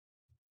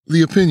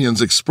The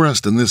opinions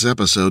expressed in this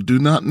episode do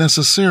not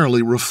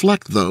necessarily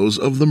reflect those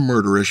of the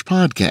Murderish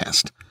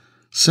podcast.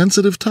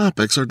 Sensitive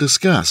topics are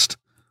discussed.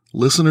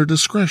 Listener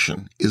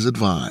discretion is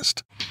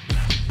advised.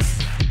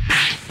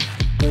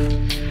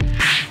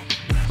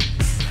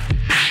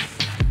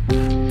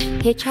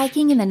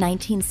 Hitchhiking in the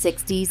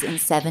 1960s and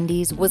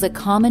 70s was a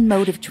common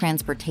mode of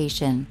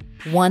transportation,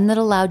 one that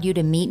allowed you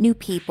to meet new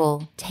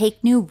people,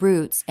 take new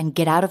routes, and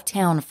get out of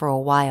town for a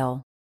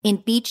while. In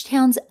beach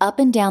towns up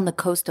and down the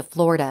coast of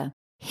Florida,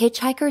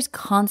 hitchhikers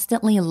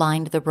constantly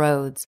lined the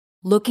roads,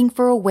 looking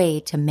for a way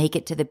to make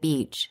it to the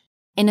beach.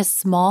 In a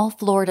small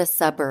Florida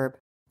suburb,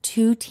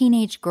 two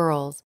teenage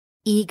girls,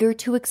 eager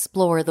to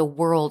explore the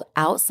world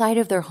outside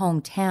of their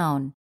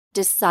hometown,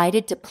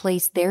 decided to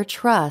place their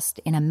trust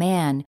in a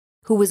man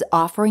who was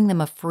offering them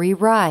a free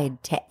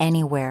ride to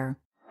anywhere.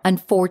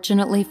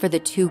 Unfortunately for the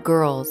two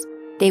girls,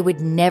 they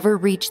would never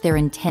reach their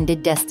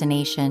intended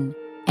destination,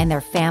 and their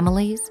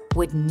families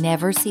would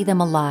never see them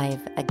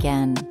alive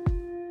again.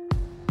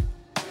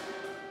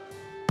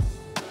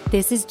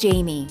 This is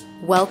Jamie.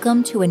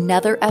 Welcome to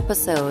another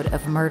episode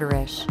of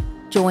Murderish.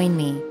 Join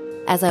me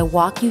as I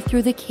walk you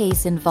through the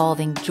case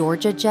involving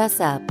Georgia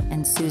Jessup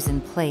and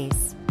Susan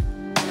Place.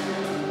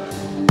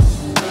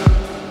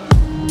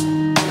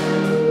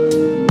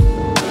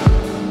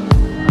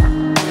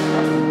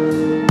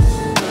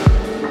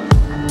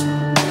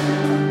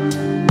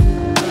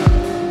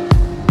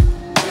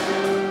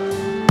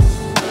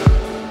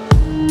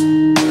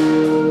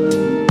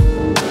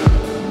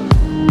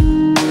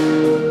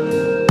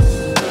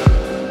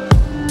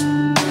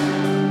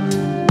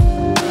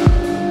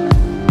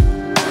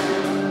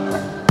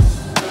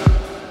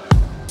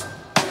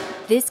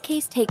 This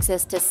case takes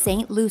us to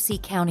St. Lucie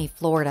County,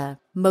 Florida,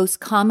 most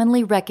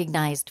commonly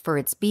recognized for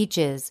its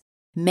beaches.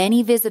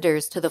 Many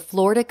visitors to the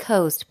Florida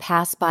coast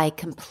pass by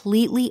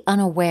completely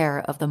unaware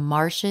of the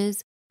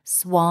marshes,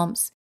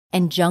 swamps,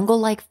 and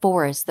jungle-like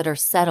forests that are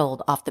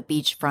settled off the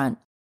beachfront.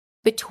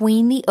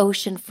 Between the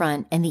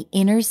oceanfront and the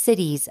inner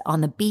cities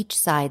on the beach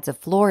sides of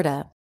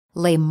Florida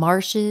lay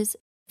marshes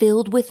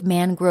filled with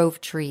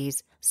mangrove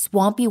trees,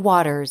 swampy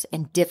waters,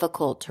 and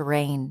difficult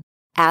terrain.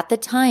 At the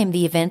time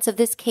the events of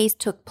this case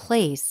took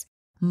place,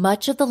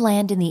 much of the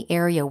land in the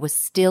area was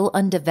still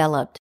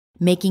undeveloped,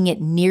 making it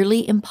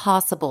nearly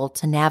impossible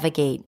to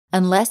navigate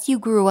unless you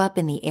grew up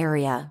in the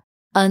area.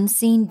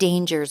 Unseen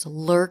dangers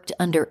lurked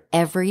under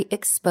every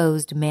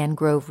exposed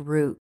mangrove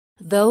root.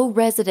 Though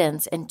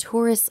residents and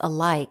tourists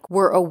alike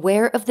were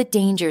aware of the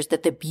dangers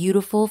that the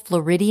beautiful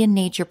Floridian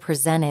nature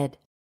presented,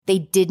 they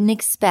didn't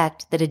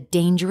expect that a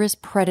dangerous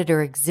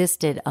predator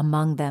existed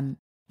among them.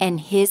 And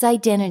his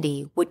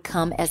identity would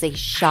come as a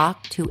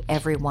shock to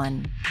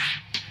everyone.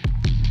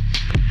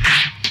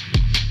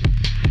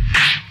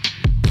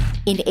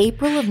 In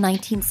April of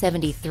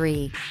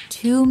 1973,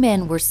 two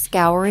men were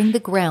scouring the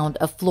ground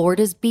of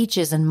Florida's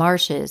beaches and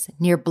marshes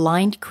near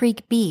Blind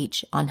Creek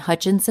Beach on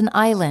Hutchinson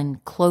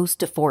Island, close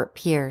to Fort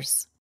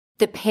Pierce.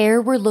 The pair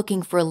were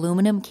looking for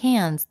aluminum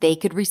cans they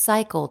could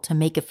recycle to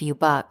make a few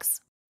bucks.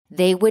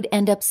 They would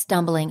end up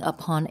stumbling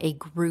upon a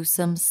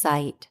gruesome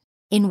sight.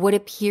 In what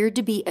appeared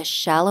to be a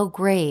shallow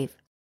grave,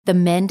 the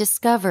men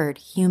discovered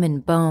human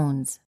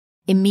bones.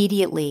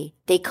 Immediately,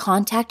 they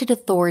contacted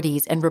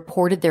authorities and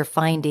reported their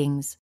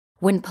findings.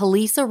 When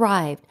police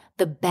arrived,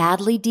 the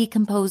badly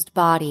decomposed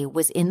body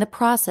was in the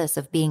process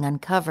of being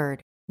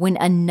uncovered when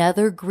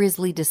another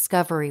grisly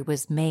discovery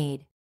was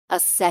made. A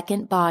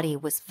second body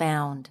was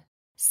found.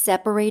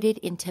 Separated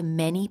into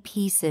many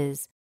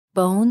pieces,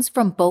 bones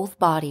from both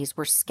bodies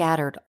were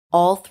scattered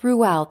all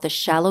throughout the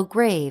shallow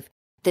grave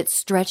that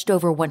stretched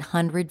over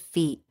 100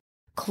 feet.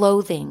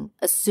 Clothing,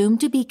 assumed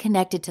to be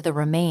connected to the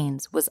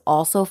remains, was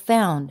also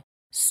found,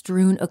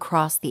 strewn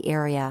across the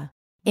area.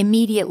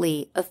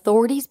 Immediately,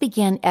 authorities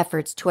began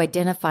efforts to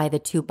identify the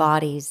two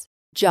bodies.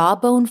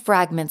 Jawbone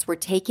fragments were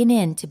taken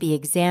in to be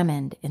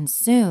examined, and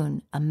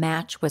soon a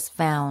match was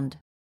found.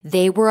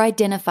 They were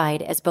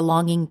identified as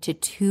belonging to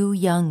two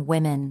young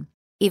women.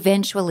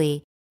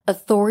 Eventually,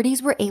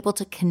 authorities were able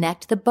to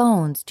connect the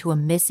bones to a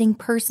missing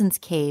persons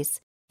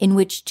case in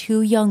which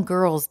two young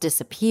girls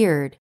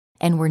disappeared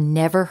and were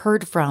never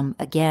heard from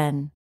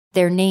again.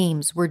 Their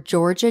names were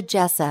Georgia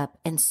Jessup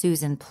and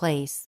Susan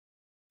Place.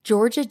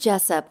 Georgia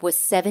Jessup was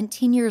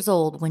 17 years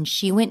old when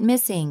she went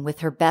missing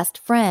with her best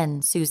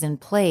friend, Susan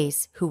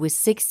Place, who was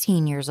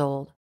 16 years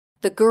old.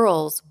 The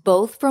girls,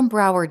 both from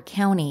Broward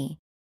County,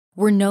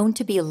 were known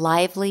to be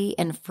lively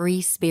and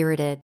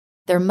free-spirited.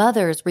 Their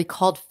mothers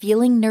recalled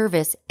feeling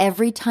nervous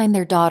every time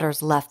their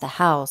daughters left the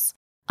house,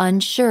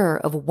 unsure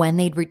of when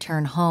they'd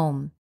return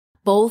home.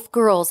 Both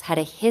girls had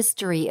a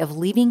history of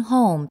leaving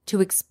home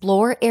to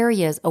explore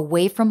areas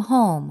away from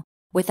home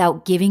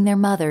without giving their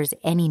mothers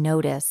any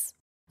notice.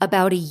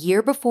 About a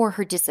year before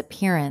her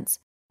disappearance,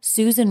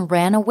 Susan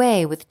ran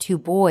away with two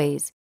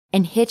boys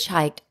and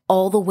hitchhiked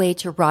all the way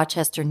to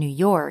Rochester, New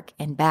York,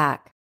 and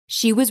back.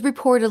 She was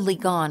reportedly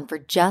gone for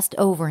just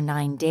over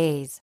 9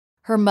 days.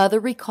 Her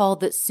mother recalled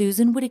that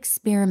Susan would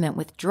experiment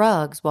with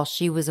drugs while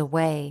she was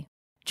away.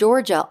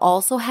 Georgia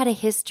also had a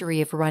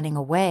history of running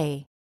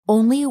away,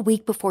 Only a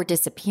week before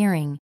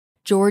disappearing,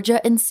 Georgia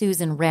and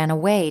Susan ran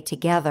away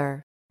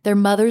together. Their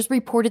mothers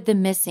reported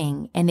them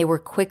missing, and they were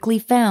quickly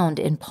found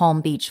in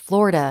Palm Beach,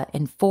 Florida,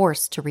 and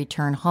forced to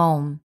return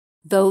home.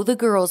 Though the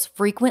girls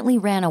frequently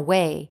ran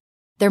away,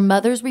 their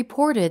mothers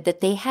reported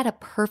that they had a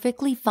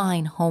perfectly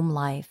fine home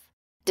life.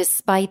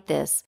 Despite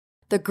this,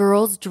 the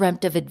girls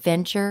dreamt of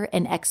adventure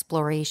and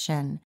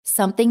exploration,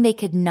 something they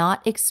could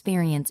not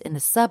experience in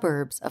the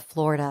suburbs of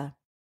Florida.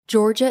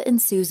 Georgia and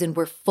Susan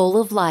were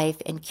full of life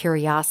and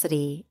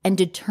curiosity and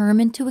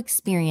determined to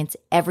experience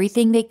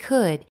everything they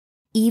could,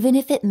 even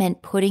if it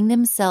meant putting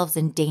themselves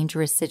in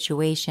dangerous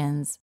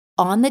situations.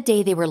 On the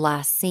day they were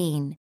last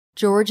seen,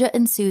 Georgia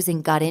and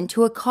Susan got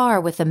into a car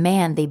with a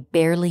man they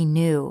barely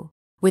knew,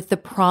 with the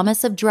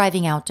promise of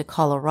driving out to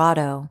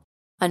Colorado.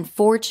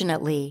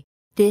 Unfortunately,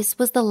 this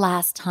was the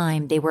last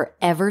time they were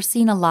ever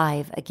seen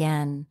alive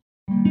again.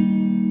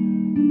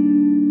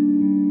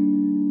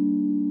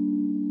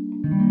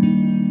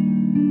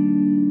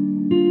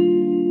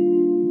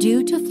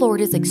 Due to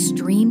Florida's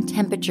extreme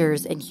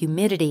temperatures and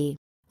humidity,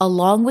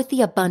 along with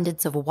the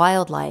abundance of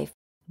wildlife,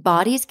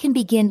 bodies can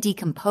begin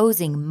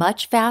decomposing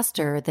much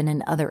faster than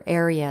in other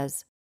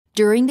areas.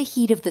 During the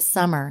heat of the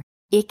summer,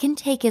 it can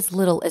take as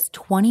little as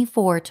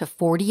 24 to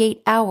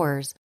 48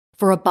 hours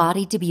for a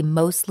body to be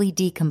mostly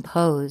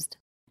decomposed.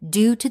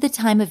 Due to the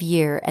time of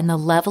year and the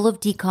level of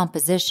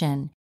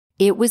decomposition,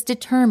 it was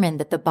determined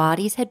that the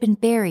bodies had been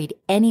buried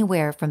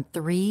anywhere from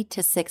 3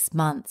 to 6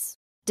 months.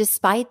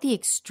 Despite the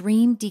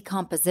extreme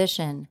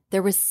decomposition,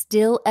 there was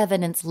still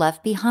evidence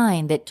left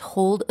behind that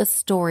told a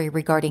story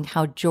regarding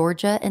how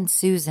Georgia and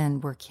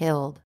Susan were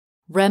killed.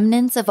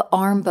 Remnants of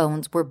arm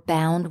bones were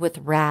bound with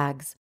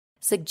rags,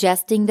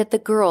 suggesting that the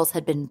girls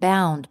had been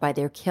bound by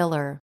their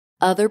killer.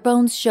 Other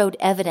bones showed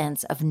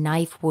evidence of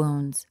knife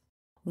wounds.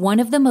 One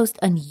of the most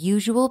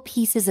unusual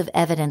pieces of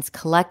evidence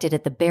collected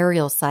at the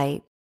burial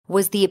site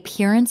was the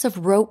appearance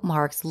of rope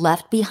marks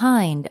left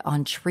behind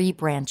on tree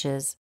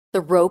branches. The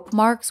rope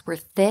marks were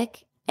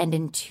thick and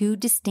in 2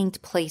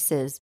 distinct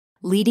places,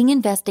 leading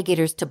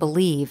investigators to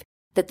believe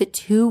that the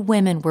 2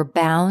 women were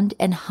bound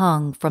and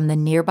hung from the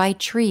nearby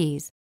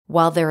trees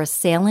while their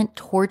assailant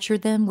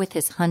tortured them with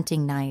his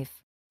hunting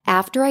knife.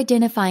 After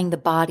identifying the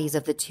bodies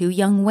of the 2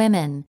 young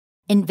women,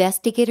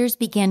 investigators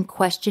began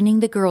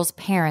questioning the girls'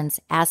 parents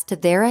as to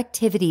their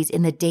activities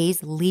in the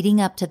days leading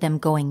up to them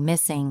going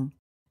missing.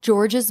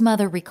 Georgia's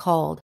mother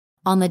recalled,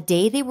 on the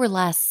day they were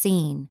last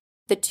seen,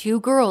 the 2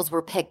 girls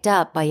were picked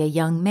up by a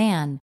young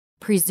man,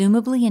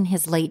 presumably in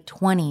his late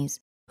 20s,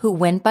 who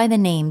went by the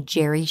name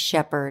Jerry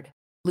Shepard.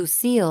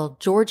 Lucille,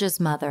 Georgia's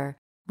mother,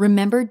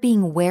 remembered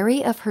being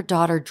wary of her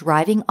daughter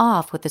driving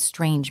off with a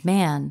strange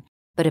man,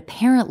 but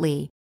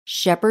apparently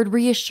Shepard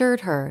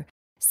reassured her,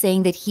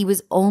 saying that he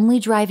was only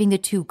driving the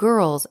 2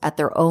 girls at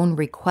their own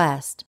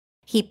request.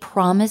 He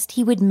promised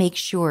he would make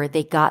sure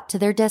they got to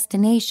their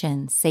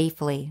destination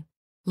safely.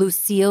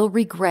 Lucille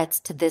regrets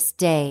to this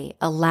day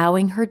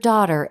allowing her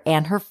daughter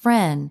and her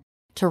friend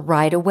to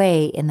ride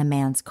away in the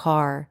man's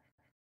car.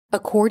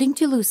 According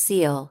to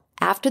Lucille,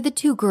 after the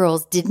 2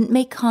 girls didn't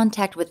make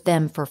contact with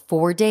them for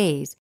 4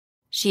 days,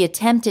 she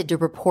attempted to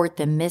report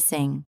them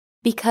missing.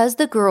 Because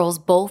the girls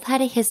both had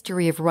a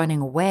history of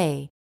running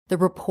away, the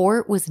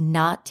report was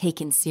not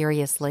taken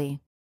seriously.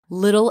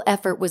 Little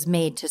effort was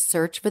made to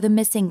search for the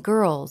missing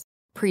girls,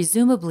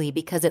 presumably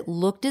because it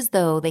looked as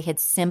though they had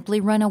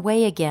simply run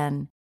away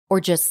again or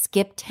just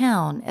skipped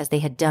town as they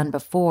had done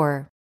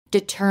before.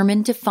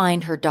 Determined to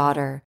find her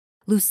daughter,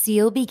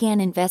 Lucille began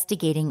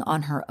investigating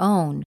on her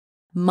own,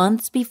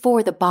 months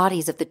before the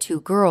bodies of the 2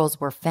 girls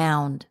were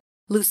found.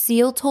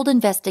 Lucille told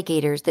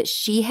investigators that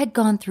she had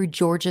gone through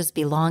Georgia's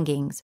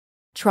belongings,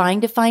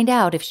 trying to find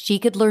out if she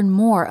could learn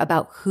more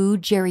about who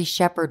Jerry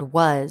Shepard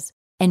was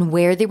and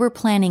where they were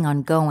planning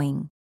on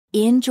going.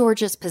 In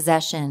Georgia's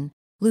possession,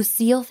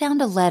 Lucille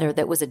found a letter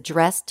that was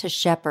addressed to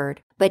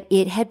Shepard, but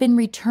it had been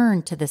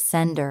returned to the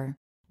sender.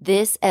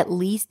 This at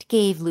least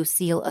gave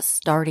Lucille a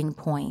starting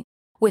point.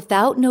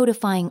 Without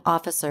notifying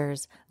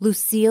officers,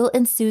 Lucille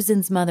and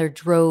Susan's mother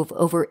drove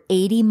over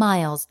 80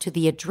 miles to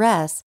the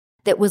address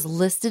that was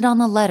listed on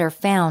the letter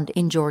found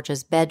in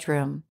Georgia's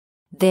bedroom.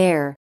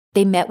 There,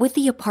 they met with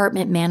the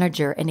apartment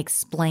manager and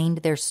explained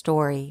their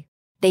story.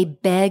 They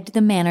begged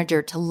the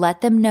manager to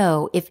let them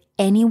know if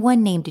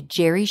anyone named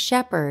Jerry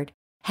Shepard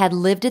had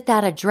lived at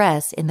that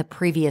address in the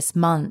previous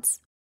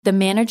months. The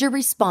manager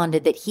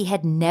responded that he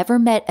had never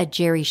met a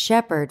Jerry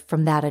Shepard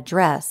from that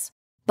address,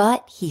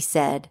 but, he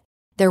said,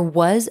 there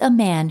was a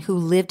man who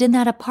lived in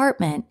that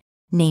apartment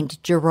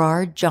named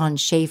Gerard John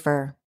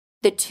Schaefer.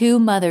 The 2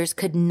 mothers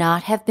could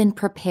not have been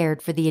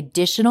prepared for the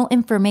additional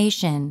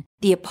information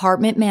the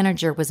apartment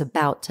manager was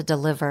about to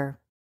deliver.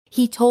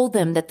 He told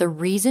them that the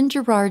reason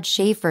Gerard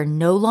Schaefer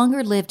no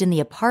longer lived in the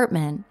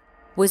apartment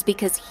was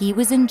because he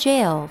was in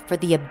jail for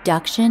the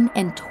abduction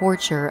and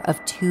torture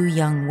of 2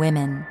 young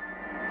women.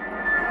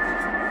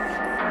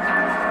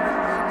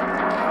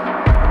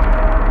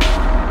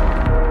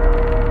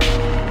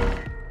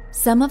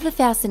 Some of the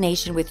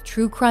fascination with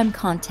true crime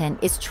content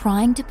is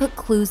trying to put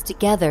clues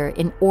together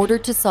in order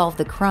to solve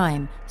the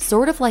crime,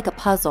 sort of like a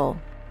puzzle.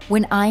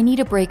 When I need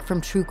a break from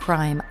true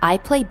crime, I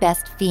play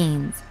Best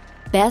Fiends.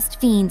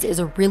 Best Fiends is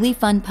a really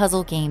fun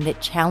puzzle game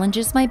that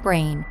challenges my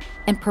brain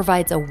and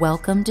provides a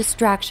welcome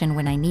distraction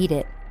when I need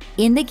it.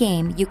 In the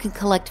game, you can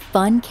collect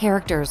fun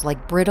characters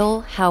like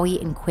Brittle,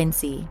 Howie, and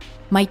Quincy.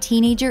 My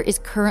teenager is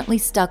currently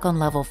stuck on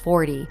level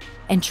 40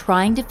 and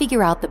trying to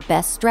figure out the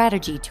best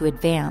strategy to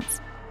advance.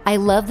 I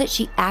love that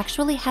she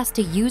actually has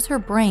to use her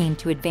brain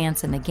to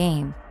advance in the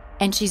game,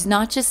 and she's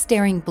not just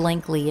staring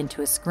blankly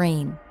into a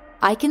screen.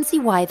 I can see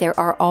why there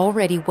are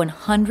already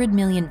 100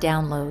 million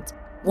downloads.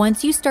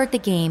 Once you start the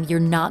game, you're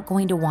not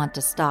going to want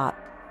to stop.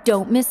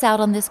 Don't miss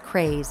out on this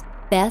craze.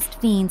 Best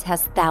Fiends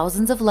has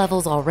thousands of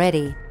levels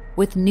already,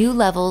 with new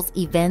levels,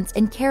 events,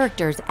 and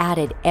characters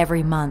added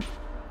every month.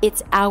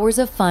 It's hours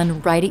of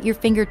fun right at your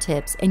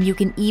fingertips, and you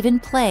can even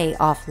play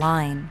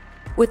offline.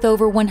 With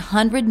over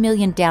 100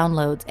 million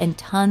downloads and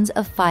tons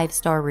of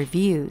 5-star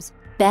reviews,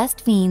 Best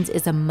Fiends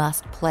is a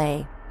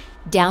must-play.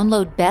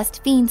 Download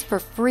Best Fiends for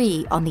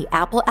free on the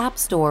Apple App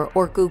Store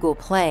or Google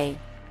Play.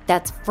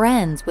 That's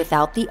friends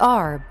without the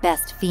R,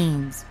 Best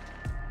Fiends.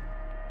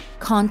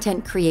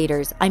 Content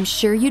creators, I'm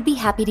sure you'd be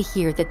happy to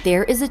hear that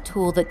there is a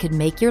tool that could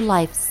make your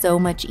life so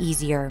much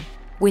easier.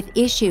 With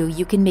Issue,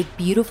 you can make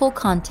beautiful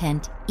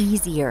content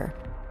easier.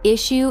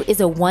 Issue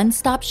is a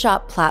one-stop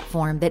shop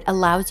platform that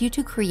allows you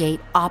to create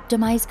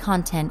optimized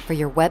content for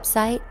your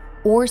website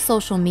or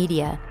social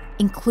media,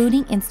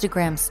 including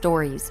Instagram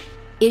stories.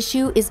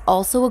 Issue is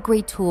also a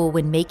great tool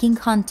when making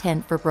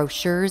content for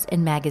brochures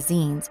and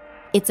magazines.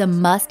 It's a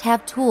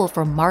must-have tool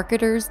for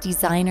marketers,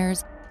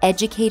 designers,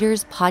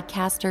 educators,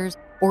 podcasters,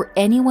 or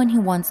anyone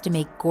who wants to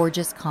make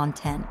gorgeous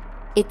content.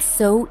 It's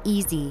so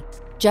easy.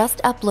 Just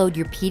upload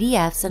your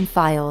PDFs and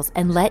files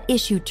and let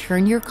Issue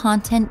turn your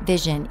content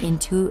vision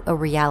into a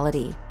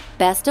reality.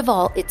 Best of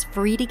all, it's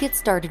free to get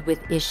started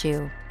with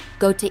Issue.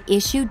 Go to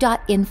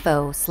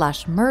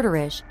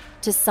issue.info/murderish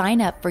to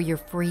sign up for your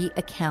free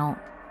account.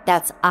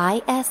 That's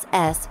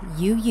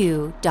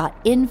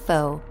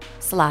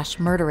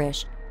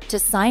issu.info/murderish to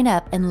sign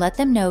up and let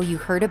them know you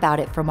heard about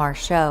it from our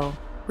show.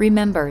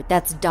 Remember,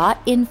 that's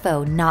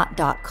 .info, not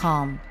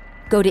 .com.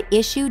 Go to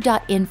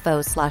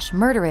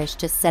issue.info/murderish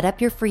to set up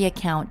your free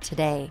account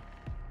today.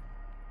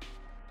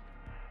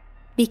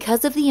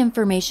 Because of the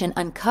information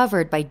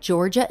uncovered by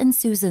Georgia and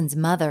Susan's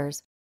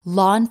mothers,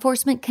 law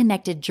enforcement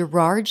connected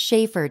Gerard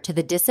Schaefer to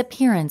the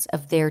disappearance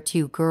of their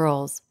 2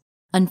 girls.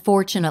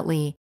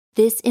 Unfortunately,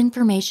 this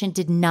information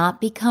did not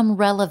become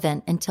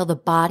relevant until the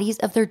bodies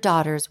of their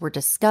daughters were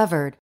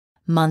discovered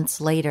months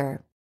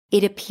later.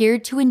 It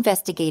appeared to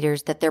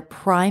investigators that their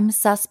prime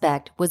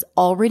suspect was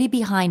already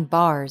behind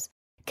bars,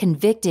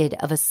 convicted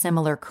of a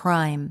similar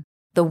crime.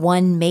 The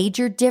one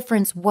major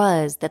difference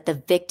was that the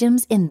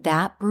victims in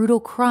that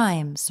brutal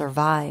crime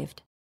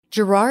survived.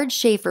 Gerard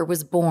Schaefer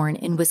was born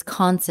in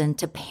Wisconsin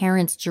to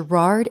parents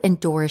Gerard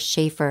and Doris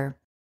Schaefer.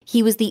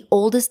 He was the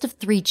oldest of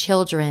 3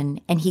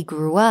 children, and he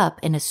grew up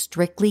in a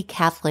strictly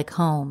Catholic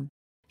home.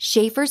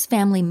 Schaefer's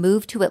family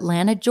moved to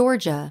Atlanta,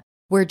 Georgia,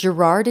 where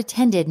Gerard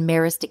attended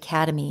Marist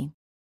Academy.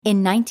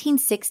 In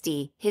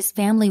 1960, his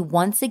family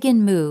once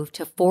again moved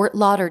to Fort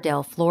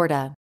Lauderdale,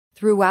 Florida.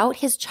 Throughout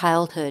his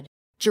childhood,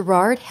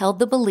 Gerard held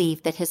the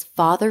belief that his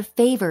father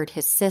favored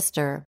his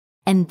sister,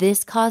 and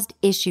this caused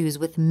issues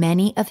with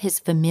many of his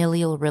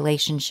familial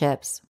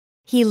relationships.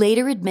 He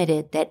later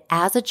admitted that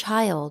as a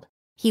child,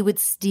 he would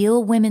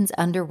steal women's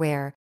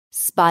underwear,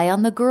 spy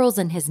on the girls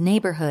in his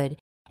neighborhood,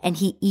 and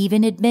he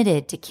even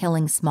admitted to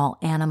killing small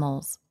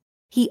animals.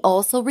 He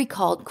also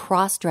recalled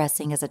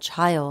cross-dressing as a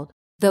child,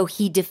 though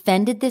he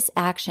defended this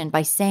action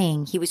by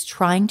saying he was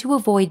trying to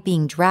avoid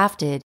being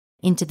drafted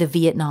into the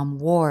Vietnam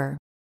War.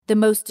 The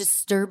most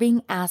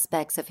disturbing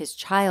aspects of his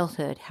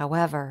childhood,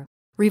 however,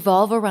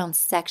 revolve around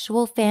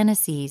sexual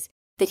fantasies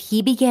that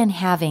he began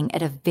having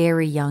at a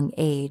very young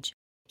age.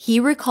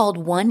 He recalled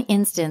one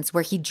instance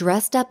where he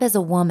dressed up as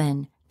a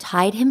woman,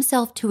 tied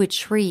himself to a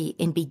tree,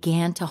 and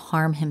began to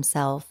harm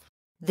himself.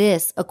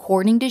 This,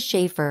 according to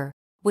Schaefer,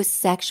 was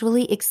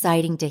sexually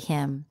exciting to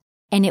him,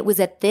 and it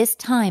was at this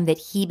time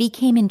that he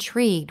became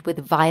intrigued with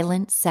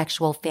violent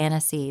sexual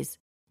fantasies.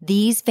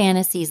 These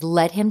fantasies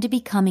led him to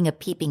becoming a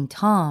peeping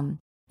Tom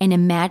and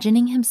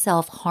imagining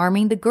himself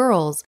harming the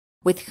girls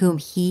with whom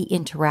he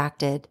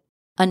interacted.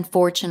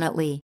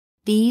 Unfortunately,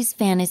 these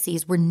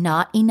fantasies were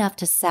not enough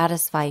to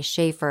satisfy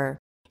Schaefer.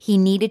 He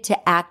needed to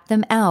act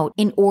them out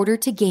in order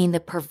to gain the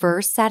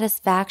perverse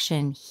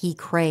satisfaction he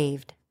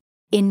craved.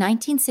 In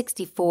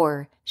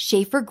 1964,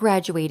 Schaefer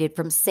graduated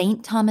from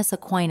St. Thomas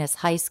Aquinas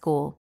High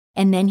School,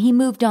 and then he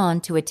moved on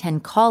to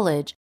attend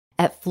college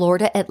at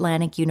Florida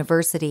Atlantic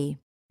University.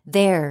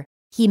 There,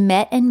 he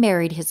met and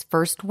married his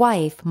first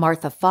wife,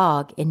 Martha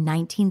Fogg, in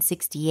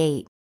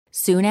 1968.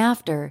 Soon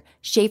after,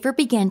 Schaefer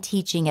began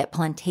teaching at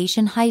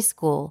Plantation High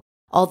School,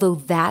 although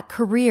that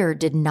career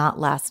did not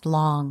last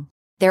long.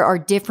 There are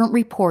different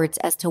reports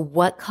as to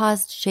what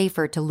caused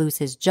Schaefer to lose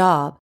his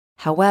job.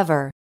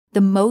 However,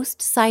 The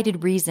most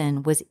cited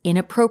reason was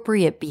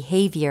inappropriate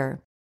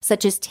behavior,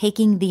 such as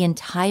taking the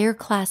entire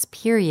class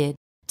period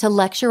to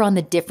lecture on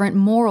the different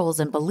morals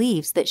and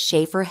beliefs that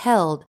Schaefer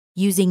held,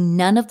 using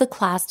none of the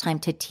class time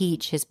to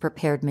teach his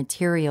prepared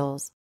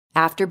materials.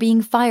 After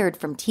being fired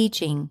from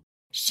teaching,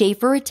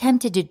 Schaefer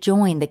attempted to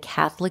join the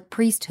Catholic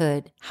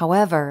priesthood.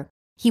 However,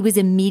 he was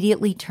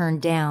immediately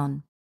turned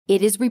down.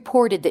 It is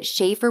reported that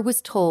Schaefer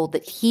was told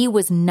that he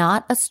was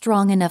not a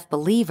strong enough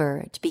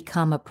believer to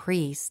become a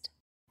priest.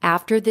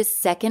 After this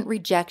second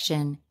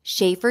rejection,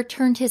 Schaefer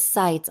turned his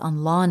sights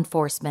on law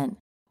enforcement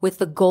with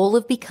the goal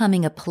of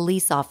becoming a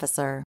police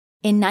officer.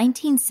 In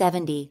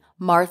 1970,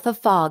 Martha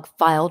Fogg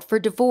filed for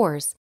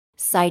divorce,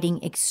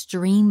 citing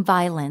extreme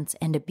violence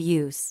and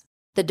abuse.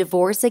 The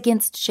divorce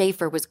against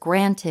Schaefer was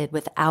granted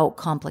without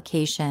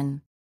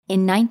complication.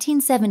 In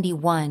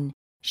 1971,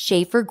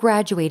 Schaefer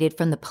graduated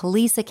from the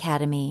police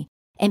academy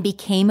and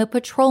became a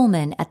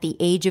patrolman at the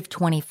age of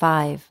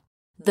 25.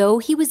 Though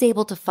he was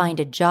able to find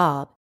a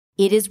job,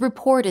 it is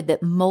reported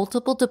that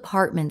multiple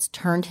departments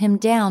turned him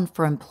down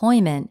for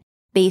employment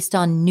based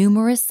on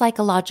numerous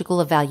psychological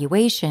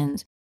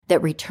evaluations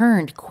that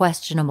returned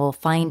questionable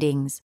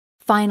findings.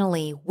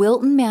 Finally,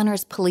 Wilton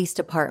Manors Police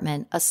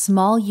Department, a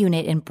small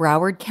unit in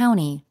Broward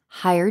County,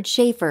 hired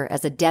Schaefer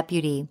as a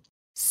deputy.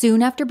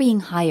 Soon after being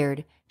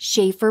hired,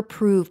 Schaefer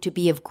proved to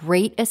be of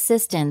great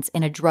assistance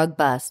in a drug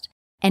bust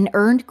and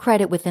earned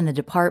credit within the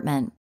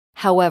department.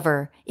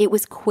 However, it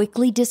was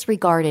quickly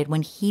disregarded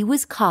when he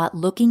was caught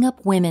looking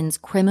up women's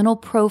criminal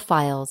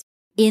profiles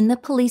in the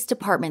police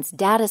department's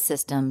data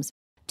systems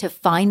to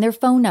find their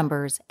phone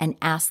numbers and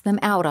ask them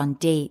out on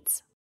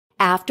dates.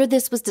 After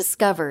this was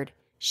discovered,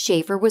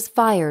 Schaefer was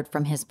fired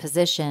from his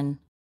position.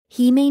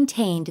 He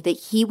maintained that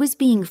he was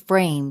being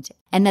framed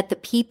and that the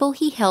people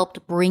he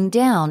helped bring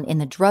down in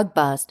the drug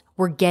bust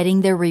were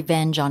getting their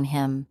revenge on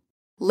him.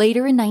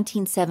 Later in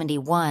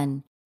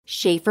 1971,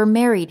 Schaefer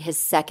married his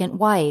second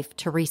wife,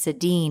 Teresa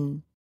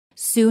Dean.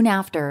 Soon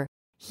after,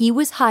 he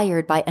was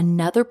hired by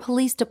another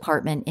police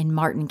department in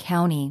Martin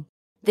County,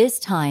 this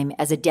time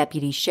as a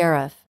deputy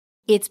sheriff.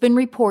 It's been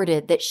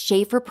reported that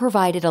Schaefer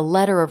provided a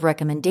letter of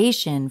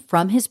recommendation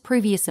from his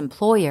previous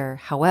employer.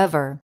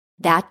 However,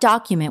 that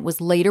document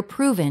was later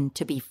proven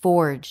to be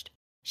forged.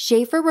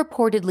 Schaefer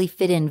reportedly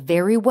fit in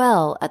very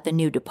well at the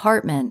new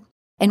department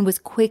and was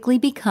quickly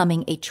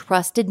becoming a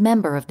trusted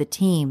member of the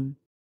team.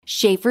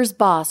 Schaefer's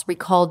boss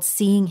recalled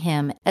seeing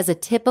him as a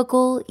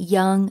typical,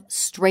 young,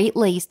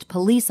 straight-laced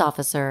police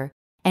officer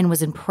and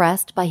was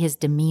impressed by his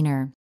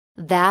demeanor.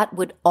 That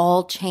would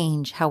all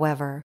change,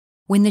 however,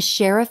 when the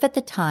sheriff at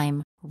the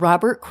time,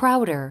 Robert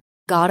Crowder,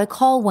 got a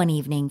call one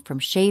evening from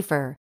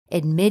Schaefer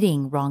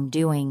admitting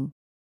wrongdoing.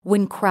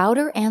 When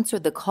Crowder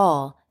answered the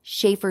call,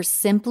 Schaefer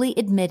simply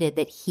admitted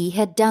that he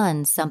had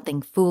done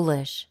something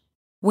foolish.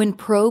 When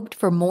probed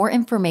for more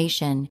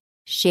information,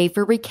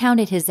 Schaefer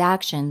recounted his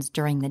actions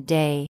during the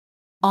day.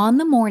 On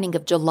the morning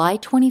of July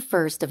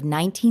 21st of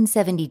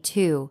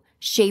 1972,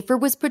 Schaefer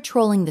was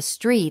patrolling the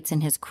streets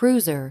in his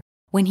cruiser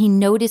when he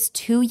noticed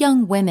two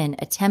young women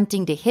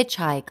attempting to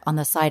hitchhike on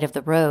the side of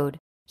the road.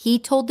 He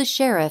told the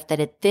sheriff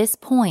that at this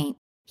point,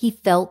 he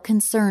felt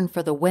concern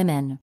for the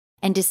women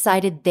and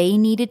decided they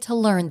needed to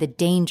learn the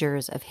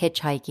dangers of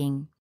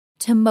hitchhiking.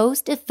 To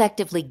most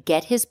effectively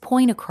get his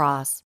point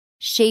across,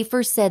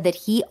 Schaefer said that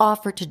he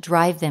offered to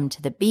drive them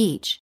to the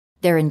beach,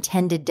 their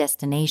intended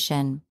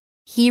destination.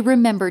 He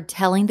remembered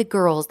telling the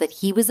girls that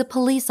he was a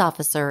police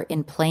officer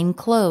in plain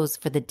clothes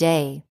for the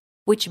day,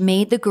 which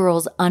made the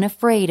girls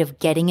unafraid of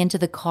getting into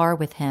the car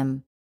with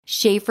him.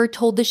 Schaefer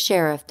told the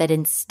sheriff that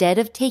instead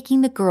of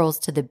taking the girls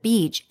to the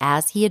beach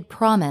as he had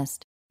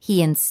promised,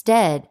 he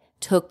instead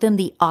took them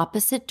the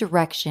opposite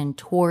direction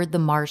toward the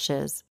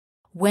marshes.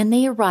 When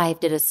they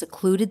arrived at a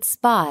secluded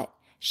spot,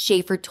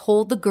 Schaefer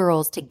told the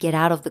girls to get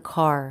out of the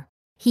car.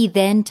 He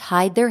then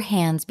tied their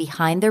hands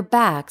behind their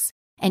backs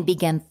and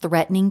began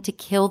threatening to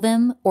kill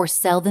them or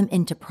sell them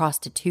into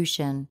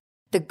prostitution.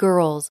 The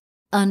girls,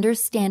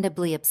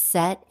 understandably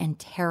upset and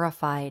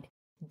terrified,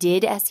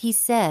 did as he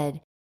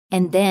said,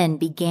 and then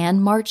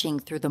began marching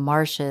through the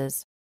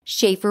marshes.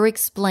 Schaefer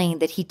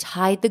explained that he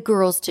tied the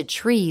girls to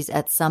trees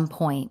at some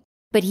point,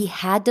 but he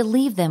had to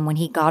leave them when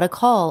he got a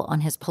call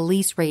on his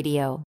police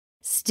radio.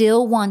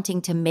 Still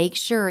wanting to make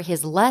sure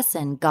his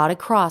lesson got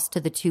across to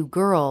the two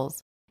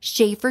girls,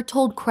 Schaefer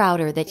told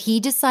Crowder that he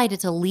decided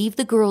to leave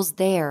the girls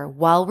there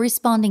while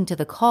responding to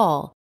the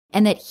call,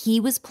 and that he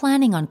was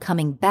planning on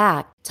coming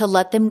back to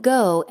let them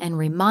go and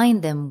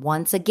remind them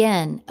once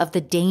again of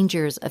the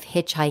dangers of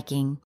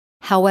hitchhiking.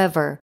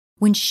 However,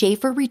 when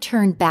Schaefer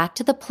returned back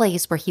to the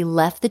place where he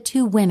left the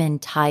two women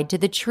tied to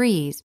the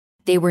trees,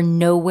 they were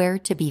nowhere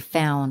to be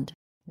found.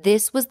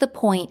 This was the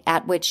point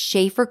at which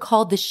Schaefer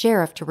called the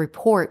sheriff to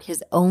report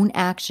his own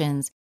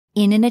actions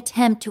in an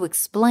attempt to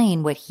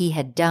explain what he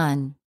had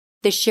done.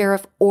 The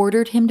sheriff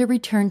ordered him to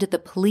return to the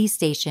police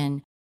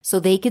station so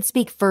they could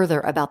speak further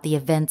about the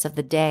events of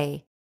the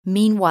day.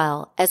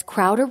 Meanwhile, as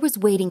Crowder was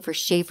waiting for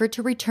Schaefer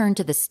to return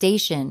to the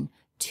station,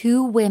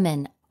 two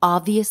women,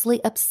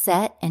 obviously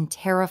upset and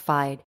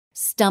terrified,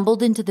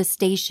 stumbled into the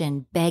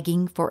station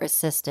begging for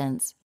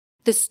assistance.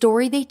 The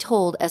story they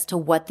told as to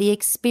what they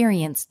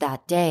experienced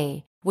that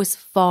day was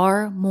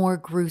far more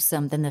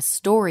gruesome than the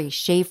story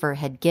Schaefer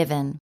had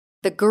given.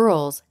 The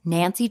girls,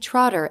 Nancy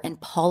Trotter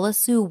and Paula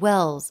Sue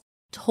Wells,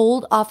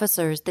 told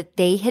officers that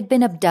they had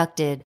been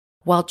abducted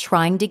while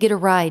trying to get a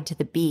ride to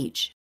the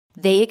beach.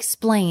 They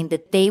explained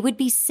that they would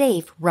be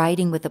safe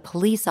riding with a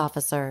police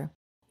officer.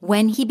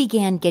 When he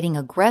began getting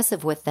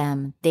aggressive with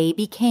them, they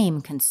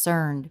became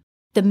concerned.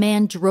 The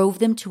man drove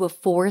them to a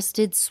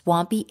forested,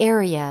 swampy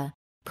area,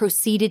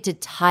 proceeded to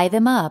tie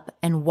them up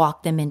and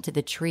walk them into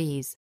the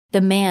trees. The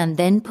man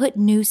then put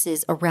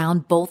nooses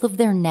around both of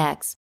their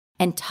necks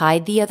and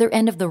tied the other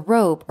end of the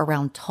rope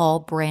around tall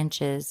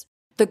branches.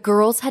 The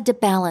girls had to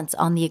balance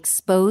on the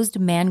exposed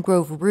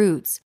mangrove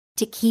roots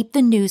to keep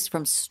the noose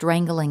from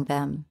strangling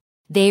them.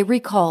 They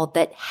recalled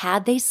that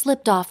had they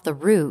slipped off the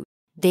root,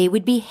 they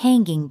would be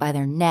hanging by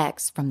their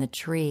necks from the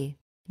tree.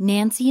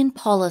 Nancy and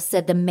Paula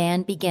said the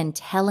man began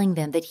telling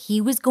them that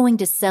he was going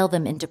to sell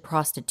them into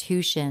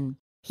prostitution.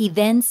 He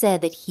then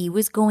said that he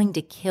was going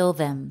to kill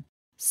them.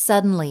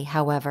 Suddenly,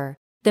 however,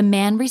 the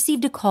man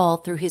received a call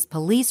through his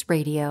police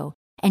radio,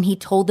 and he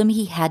told them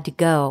he had to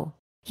go.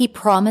 He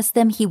promised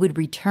them he would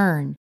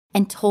return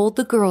and told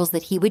the girls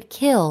that he would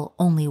kill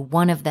only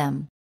one of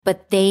them,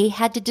 but they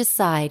had to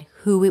decide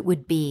who it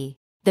would be.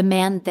 The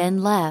man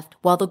then left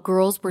while the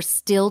girls were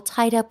still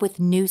tied up with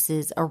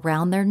nooses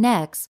around their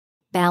necks,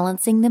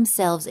 balancing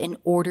themselves in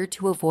order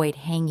to avoid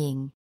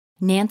hanging.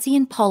 Nancy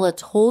and Paula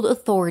told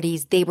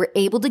authorities they were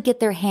able to get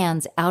their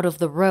hands out of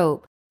the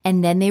rope,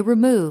 and then they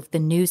removed the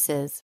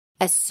nooses.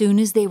 As soon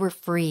as they were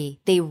free,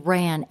 they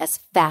ran as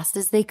fast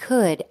as they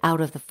could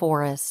out of the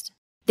forest.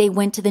 They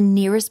went to the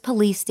nearest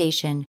police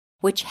station,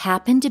 which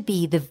happened to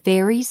be the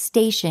very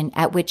station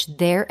at which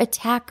their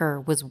attacker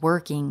was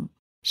working.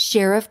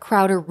 Sheriff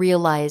Crowder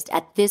realized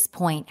at this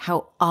point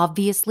how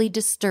obviously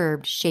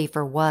disturbed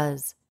Schaefer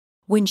was.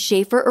 When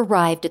Schaefer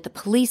arrived at the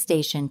police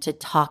station to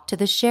talk to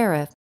the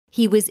sheriff,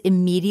 he was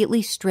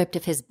immediately stripped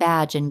of his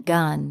badge and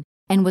gun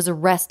and was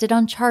arrested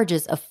on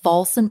charges of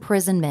false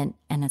imprisonment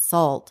and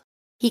assault.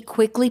 He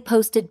quickly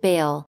posted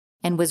bail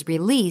and was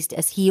released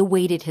as he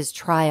awaited his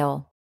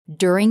trial.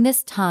 During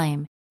this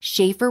time,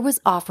 Schaefer was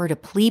offered a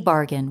plea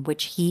bargain,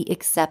 which he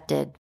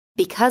accepted.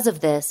 Because of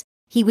this,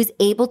 he was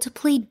able to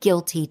plead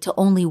guilty to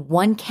only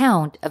one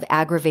count of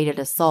aggravated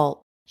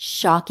assault.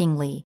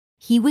 Shockingly,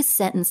 he was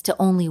sentenced to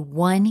only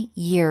 1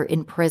 year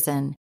in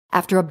prison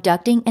after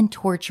abducting and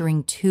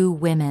torturing 2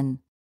 women.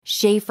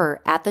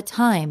 Schaefer, at the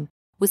time,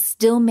 was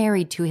still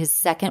married to his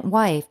second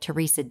wife,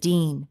 Teresa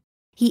Dean.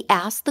 He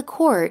asked the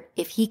court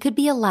if he could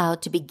be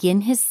allowed to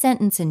begin his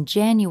sentence in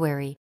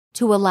January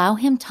to allow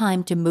him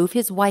time to move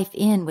his wife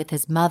in with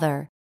his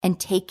mother and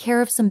take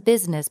care of some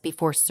business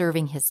before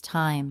serving his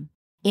time.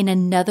 In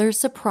another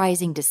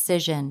surprising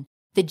decision,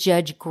 the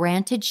judge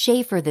granted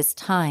Schaefer this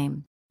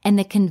time, and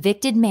the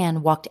convicted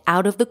man walked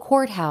out of the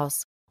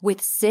courthouse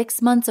with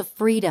 6 months of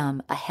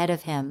freedom ahead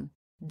of him.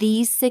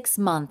 These 6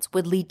 months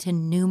would lead to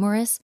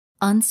numerous,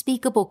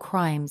 unspeakable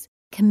crimes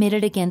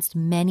committed against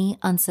many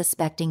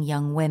unsuspecting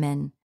young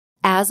women.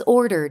 As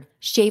ordered,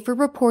 Schaefer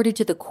reported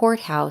to the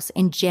courthouse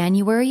in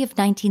January of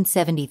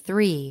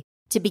 1973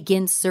 to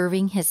begin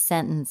serving his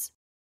sentence.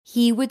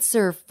 He would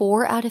serve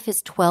 4 out of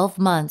his 12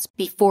 months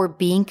before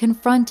being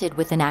confronted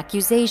with an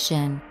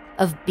accusation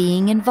of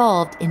being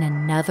involved in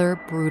another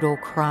brutal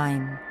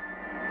crime.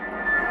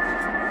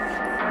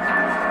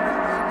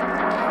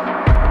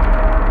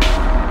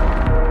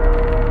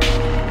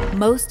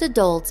 Most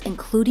adults,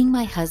 including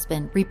my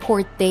husband,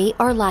 report they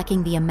are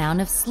lacking the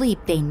amount of sleep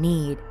they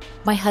need.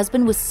 My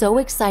husband was so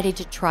excited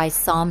to try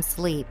Som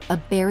Sleep, a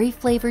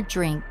berry-flavored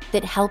drink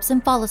that helps him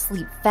fall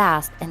asleep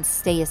fast and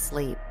stay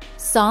asleep.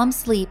 Som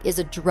Sleep is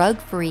a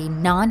drug-free,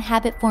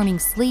 non-habit-forming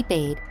sleep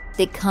aid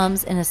that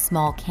comes in a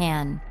small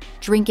can.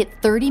 Drink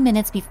it 30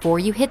 minutes before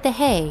you hit the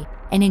hay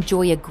and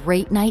enjoy a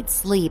great night's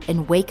sleep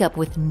and wake up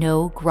with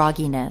no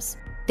grogginess.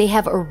 They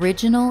have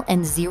original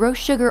and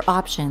zero-sugar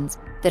options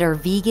that are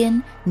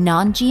vegan,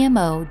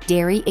 non-GMO,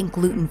 dairy, and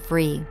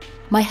gluten-free.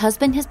 My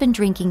husband has been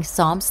drinking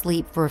Som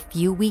Sleep for a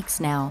few weeks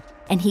now,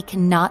 and he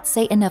cannot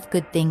say enough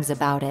good things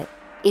about it.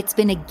 It's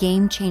been a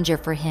game changer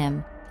for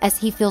him, as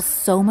he feels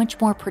so much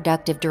more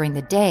productive during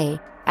the day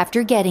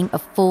after getting a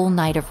full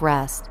night of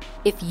rest.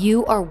 If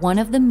you are one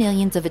of the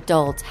millions of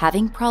adults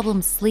having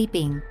problems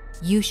sleeping,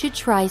 you should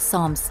try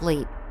Som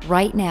Sleep.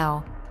 Right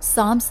now,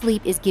 Som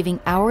Sleep is giving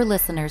our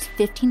listeners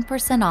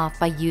 15% off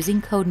by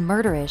using code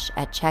MURDERISH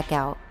at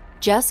checkout.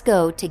 Just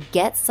go to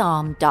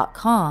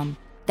getsom.com,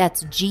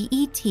 that's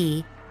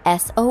GETSOM.com,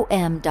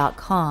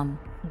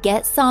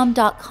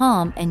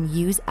 getsom.com, and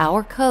use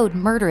our code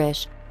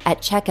MURDERISH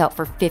at checkout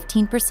for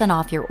 15%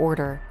 off your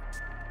order.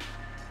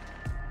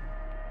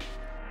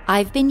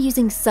 I've been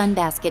using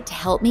Sunbasket to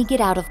help me get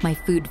out of my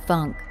food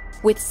funk.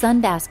 With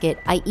Sunbasket,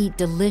 I eat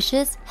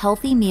delicious,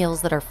 healthy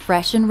meals that are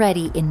fresh and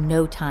ready in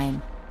no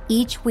time.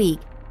 Each week,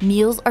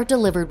 meals are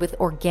delivered with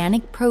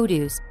organic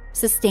produce,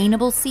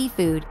 sustainable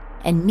seafood,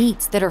 and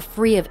meats that are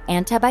free of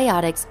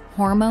antibiotics,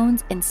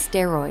 hormones, and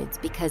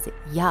steroids because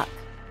yuck.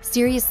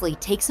 Seriously,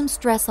 take some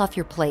stress off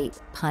your plate,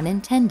 pun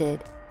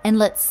intended, and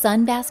let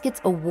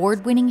Sunbasket's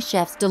award-winning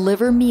chefs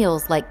deliver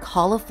meals like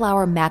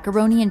cauliflower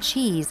macaroni and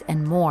cheese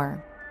and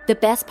more. The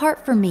best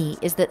part for me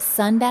is that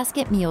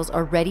Sunbasket meals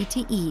are ready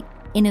to eat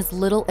in as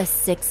little as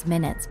 6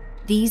 minutes.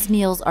 These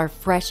meals are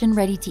fresh and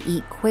ready to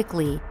eat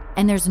quickly,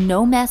 and there's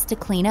no mess to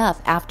clean up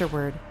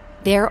afterward.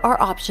 There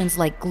are options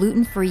like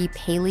gluten-free,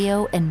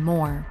 paleo, and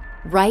more.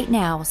 Right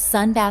now,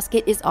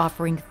 Sunbasket is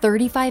offering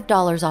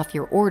 $35 off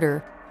your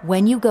order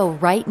when you go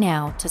right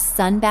now to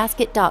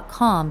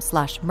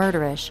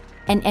sunbasket.com/murderish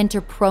and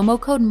enter promo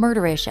code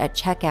MURDERISH at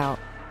checkout.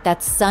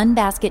 That's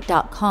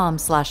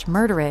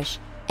sunbasket.com/murderish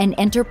and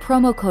enter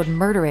promo code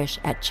MURDERISH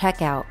at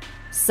checkout.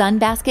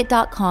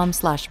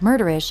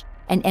 sunbasket.com/murderish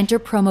and enter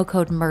promo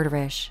code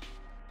MURDERISH.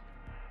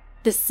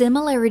 The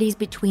similarities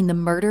between the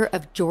murder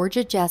of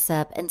Georgia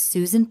Jessup and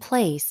Susan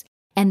Place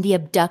and the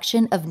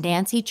abduction of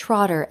Nancy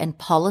Trotter and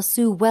Paula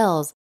Sue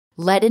Wells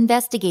led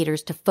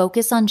investigators to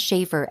focus on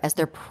Schaefer as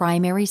their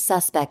primary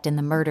suspect in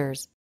the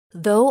murders.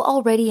 Though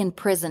already in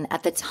prison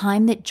at the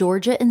time that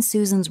Georgia and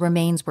Susan's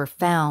remains were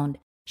found,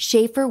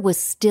 Schaefer was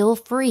still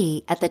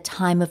free at the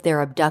time of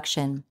their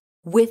abduction.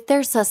 With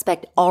their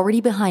suspect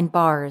already behind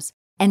bars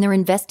and their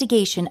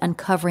investigation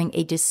uncovering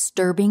a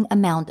disturbing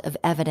amount of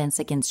evidence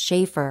against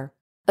Schaefer,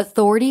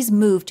 authorities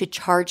moved to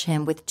charge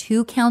him with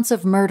 2 counts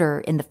of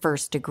murder in the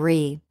first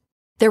degree.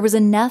 There was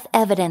enough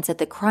evidence at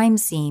the crime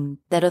scene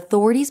that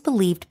authorities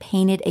believed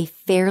painted a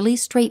fairly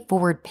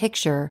straightforward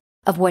picture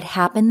of what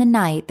happened the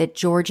night that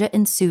Georgia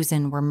and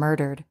Susan were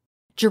murdered.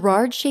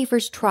 Gerard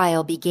Schaefer's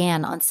trial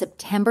began on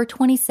September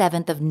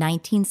 27th of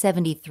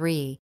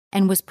 1973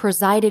 and was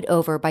presided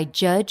over by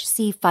Judge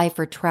C.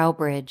 Pfeiffer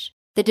Trowbridge.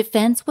 The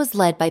defense was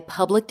led by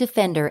public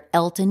defender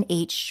Elton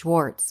H.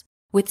 Schwartz,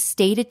 with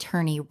state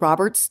attorney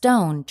Robert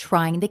Stone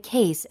trying the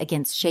case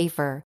against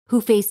Schaefer, who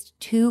faced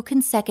 2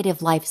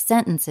 consecutive life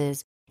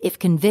sentences if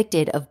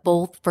convicted of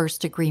both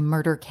first-degree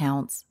murder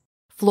counts.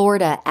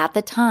 Florida, at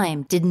the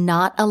time, did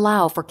not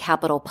allow for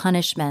capital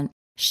punishment.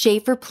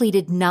 Schaefer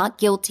pleaded not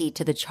guilty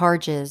to the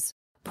charges.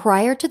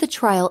 Prior to the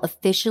trial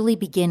officially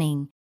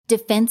beginning,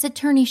 defense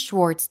attorney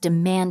Schwartz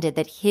demanded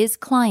that his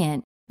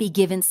client be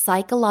given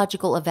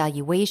psychological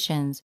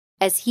evaluations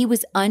as he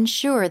was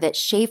unsure that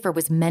Schaefer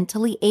was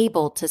mentally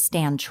able to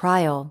stand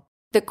trial.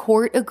 The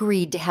court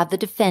agreed to have the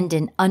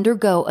defendant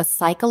undergo a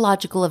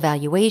psychological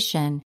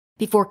evaluation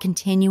before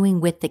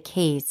continuing with the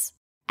case.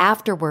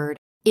 Afterward,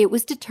 it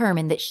was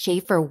determined that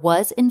Schaefer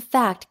was in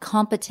fact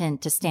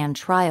competent to stand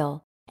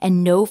trial,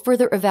 and no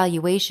further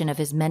evaluation of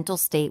his mental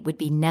state would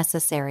be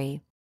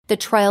necessary. The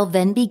trial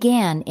then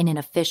began in an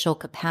official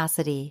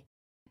capacity.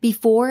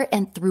 Before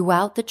and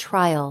throughout the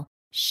trial,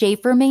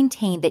 Schaefer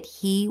maintained that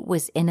he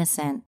was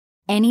innocent.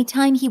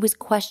 Anytime he was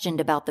questioned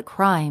about the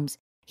crimes,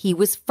 he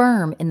was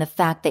firm in the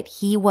fact that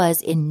he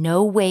was in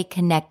no way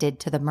connected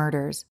to the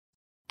murders.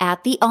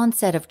 At the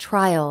onset of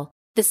trial,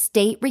 the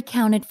state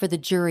recounted for the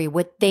jury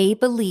what they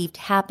believed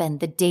happened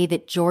the day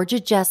that Georgia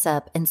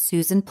Jessup and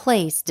Susan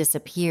Place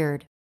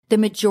disappeared. The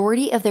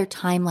majority of their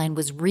timeline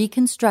was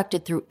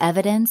reconstructed through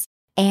evidence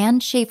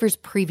and Schaefer's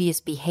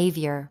previous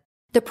behavior.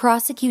 The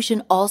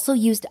prosecution also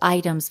used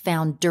items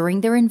found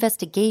during their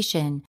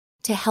investigation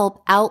to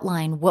help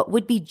outline what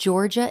would be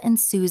Georgia and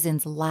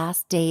Susan's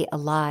last day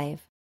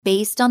alive.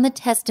 Based on the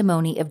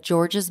testimony of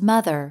Georgia's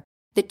mother,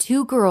 the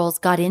 2 girls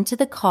got into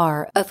the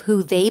car of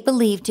who they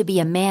believed to be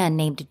a man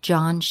named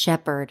John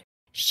Shepard.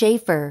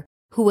 Schaefer,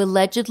 who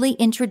allegedly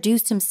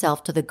introduced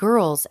himself to the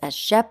girls as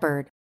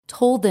Shepard,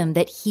 told them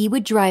that he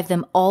would drive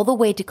them all the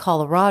way to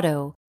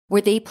Colorado,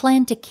 where they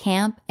planned to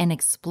camp and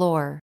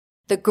explore.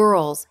 The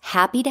girls,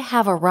 happy to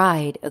have a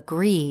ride,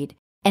 agreed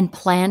and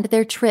planned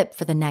their trip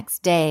for the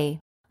next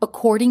day.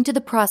 According to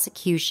the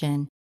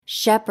prosecution,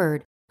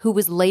 Shepard, who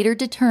was later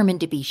determined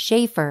to be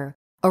Schaefer,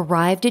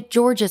 arrived at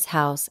Georgia's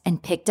house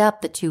and picked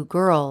up the 2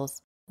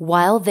 girls.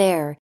 While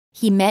there,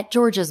 he met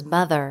Georgia's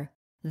mother.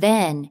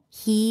 Then,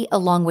 he,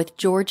 along with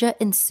Georgia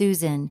and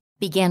Susan,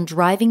 began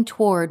driving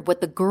toward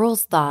what the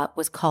girls thought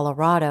was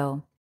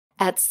Colorado.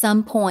 At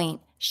some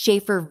point,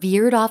 Schaefer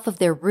veered off of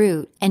their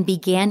route and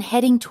began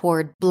heading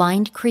toward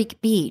Blind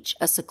Creek Beach,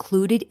 a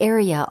secluded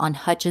area on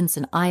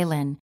Hutchinson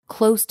Island,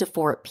 close to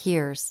Fort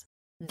Pierce.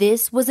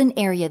 This was an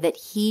area that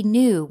he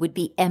knew would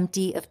be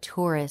empty of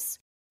tourists,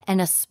 and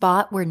a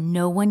spot where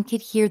no one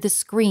could hear the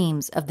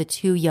screams of the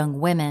 2 young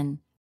women.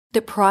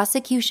 The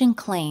prosecution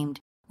claimed,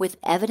 with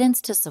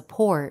evidence to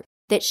support,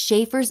 that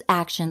Schaefer's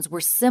actions were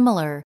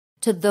similar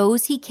to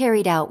those he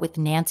carried out with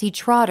Nancy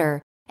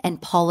Trotter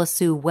and Paula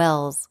Sue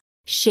Wells.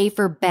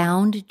 Schaefer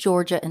bound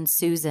Georgia and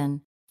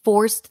Susan,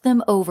 forced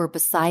them over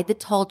beside the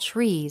tall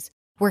trees,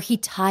 where he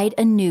tied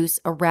a noose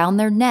around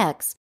their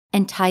necks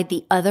and tied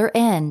the other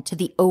end to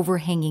the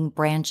overhanging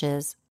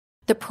branches.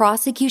 The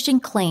prosecution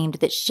claimed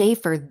that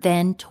Schaefer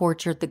then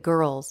tortured the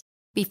girls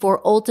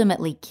before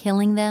ultimately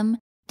killing them,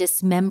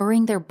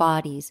 dismembering their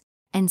bodies,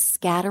 and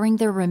scattering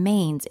their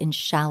remains in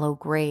shallow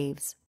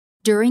graves.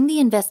 During the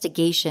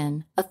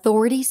investigation,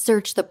 authorities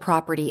searched the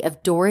property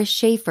of Doris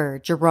Schaefer,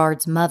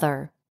 Gerard's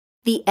mother.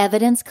 The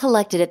evidence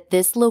collected at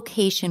this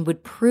location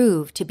would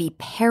prove to be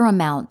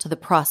paramount to the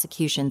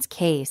prosecution's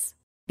case.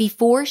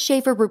 Before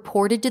Schaefer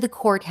reported to the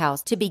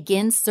courthouse to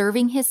begin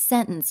serving his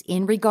sentence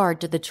in regard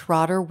to the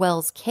Trotter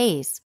Wells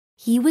case,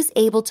 he was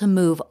able to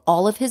move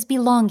all of his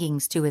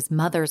belongings to his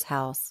mother's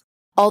house.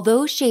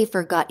 Although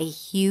Schaefer got a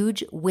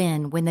huge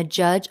win when the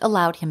judge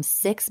allowed him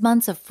 6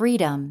 months of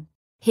freedom,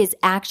 his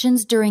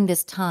actions during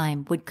this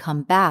time would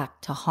come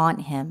back to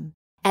haunt him.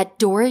 At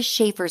Doris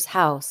Schaefer's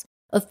house,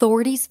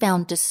 authorities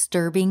found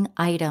disturbing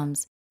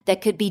items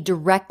that could be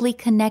directly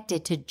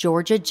connected to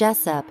Georgia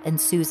Jessup and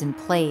Susan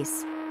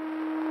Place.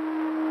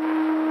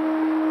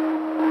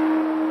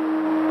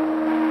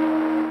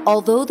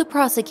 Although the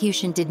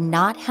prosecution did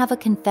not have a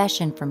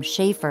confession from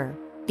Schaefer,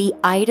 the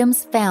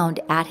items found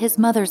at his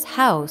mother's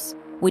house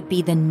would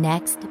be the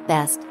next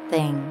best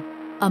thing.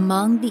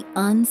 Among the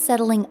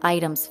unsettling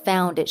items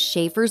found at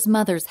Schaefer's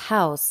mother's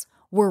house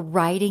were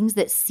writings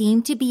that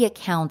seemed to be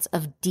accounts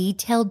of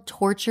detailed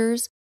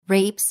tortures,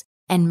 rapes,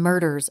 and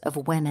murders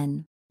of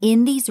women.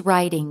 In these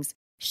writings,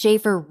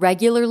 Schaefer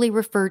regularly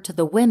referred to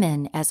the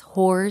women as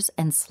whores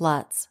and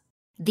sluts.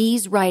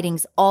 These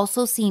writings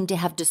also seemed to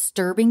have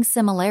disturbing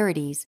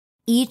similarities,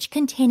 each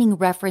containing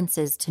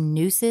references to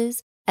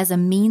nooses as a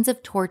means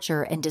of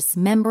torture and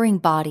dismembering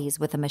bodies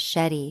with a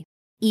machete.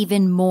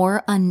 Even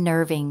more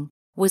unnerving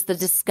was the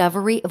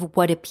discovery of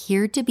what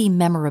appeared to be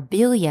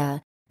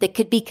memorabilia that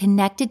could be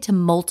connected to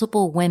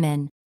multiple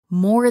women,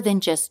 more than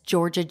just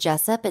Georgia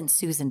Jessup and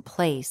Susan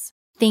Place.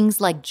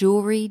 Things like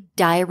jewelry,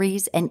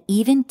 diaries, and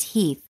even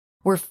teeth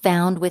were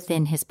found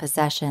within his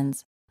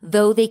possessions.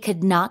 Though they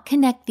could not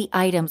connect the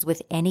items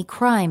with any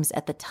crimes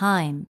at the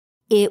time,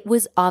 it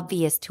was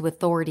obvious to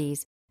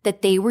authorities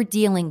that they were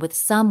dealing with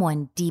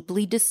someone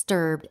deeply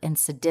disturbed and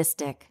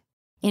sadistic.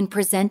 In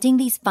presenting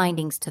these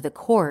findings to the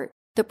court,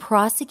 the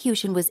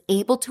prosecution was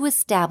able to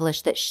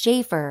establish that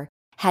Schaefer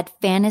had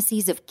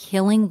fantasies of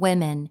killing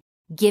women,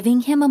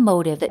 giving him a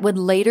motive that would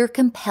later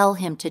compel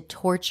him to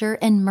torture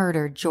and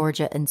murder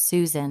Georgia and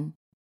Susan.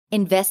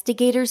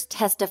 Investigators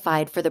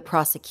testified for the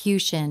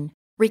prosecution,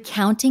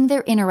 recounting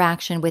their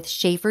interaction with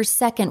Schaefer's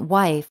second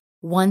wife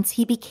once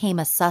he became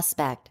a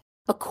suspect.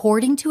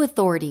 According to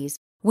authorities,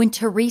 when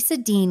Teresa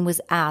Dean was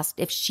asked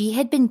if she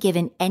had been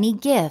given any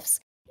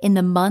gifts in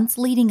the months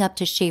leading up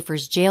to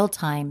Schaefer's jail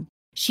time,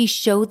 she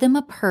showed them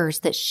a purse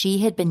that she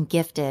had been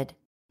gifted.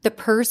 The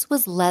purse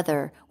was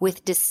leather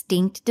with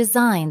distinct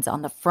designs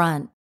on the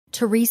front.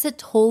 Teresa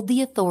told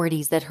the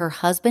authorities that her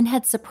husband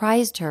had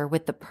surprised her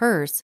with the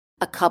purse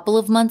a couple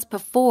of months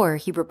before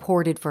he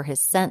reported for his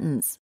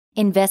sentence.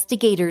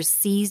 Investigators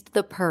seized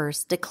the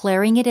purse,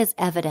 declaring it as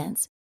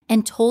evidence,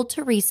 and told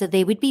Teresa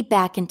they would be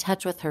back in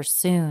touch with her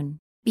soon.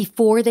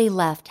 Before they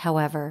left,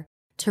 however,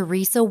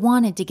 Teresa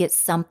wanted to get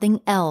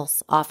something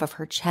else off of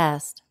her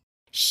chest.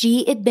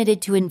 She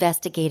admitted to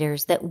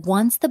investigators that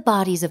once the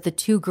bodies of the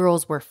two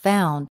girls were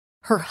found,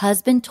 her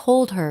husband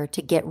told her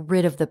to get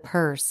rid of the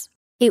purse.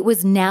 It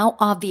was now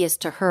obvious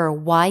to her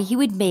why he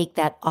would make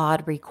that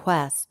odd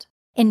request.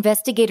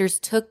 Investigators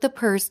took the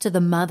purse to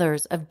the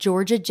mothers of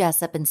Georgia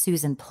Jessup and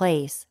Susan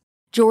Place.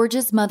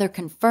 Georgia's mother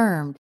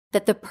confirmed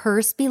that the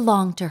purse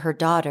belonged to her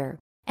daughter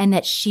and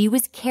that she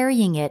was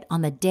carrying it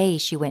on the day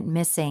she went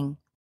missing.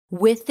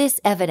 With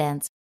this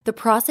evidence, the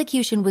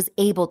prosecution was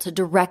able to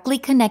directly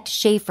connect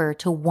Schaefer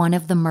to one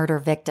of the murder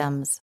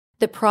victims.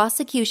 The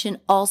prosecution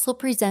also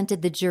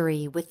presented the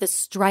jury with the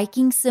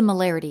striking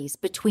similarities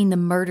between the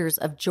murders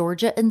of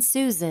Georgia and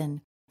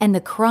Susan and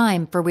the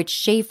crime for which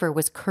Schaefer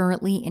was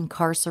currently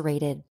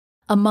incarcerated.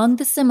 Among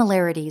the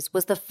similarities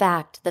was the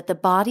fact that the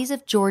bodies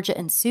of Georgia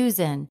and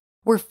Susan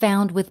were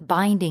found with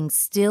bindings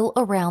still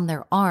around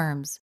their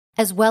arms,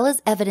 as well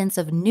as evidence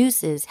of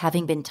nooses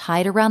having been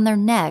tied around their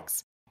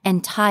necks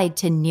and tied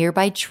to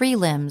nearby tree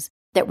limbs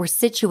that were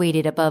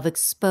situated above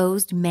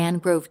exposed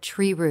mangrove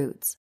tree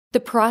roots. The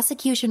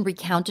prosecution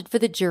recounted for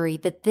the jury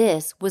that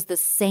this was the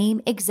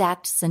same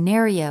exact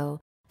scenario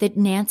that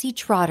Nancy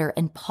Trotter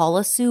and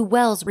Paula Sue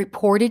Wells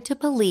reported to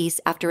police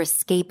after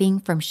escaping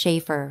from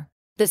Schaefer.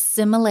 The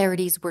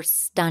similarities were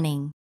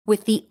stunning,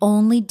 with the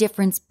only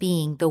difference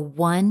being the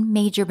one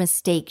major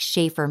mistake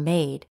Schaefer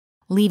made,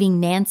 leaving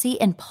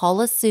Nancy and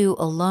Paula Sue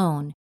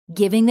alone,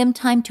 giving them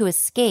time to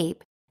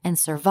escape and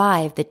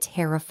survive the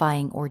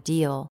terrifying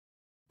ordeal.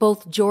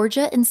 Both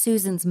Georgia and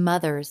Susan's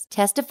mothers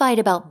testified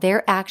about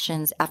their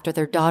actions after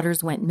their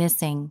daughters went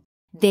missing.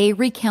 They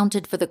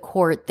recounted for the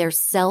court their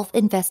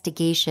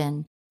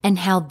self-investigation and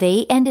how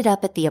they ended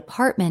up at the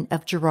apartment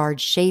of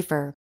Gerard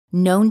Schaefer,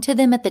 known to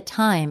them at the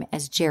time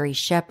as Jerry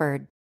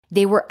Shepard.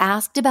 They were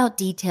asked about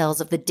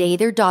details of the day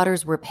their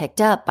daughters were picked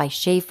up by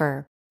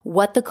Schaefer,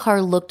 what the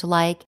car looked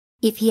like,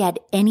 if he had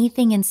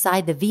anything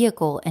inside the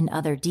vehicle, and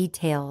other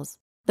details.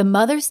 The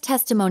mother's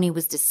testimony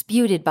was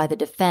disputed by the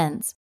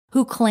defense,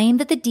 who claimed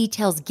that the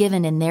details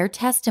given in their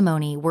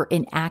testimony were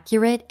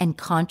inaccurate and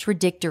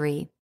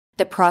contradictory.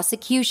 The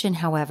prosecution,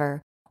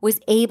 however,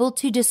 was able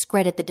to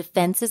discredit the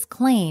defense's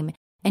claim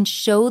and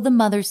show the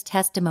mother's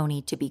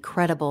testimony to be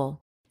credible.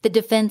 The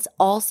defense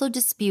also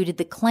disputed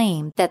the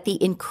claim that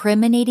the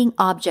incriminating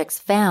objects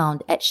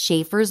found at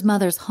Schaefer's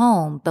mother's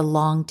home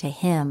belonged to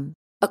him.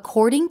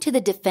 According to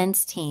the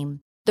defense team,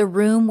 the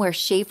room where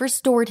Schaefer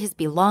stored his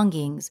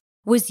belongings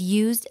was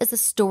used as a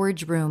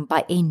storage room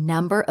by a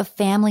number of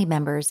family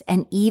members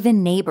and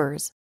even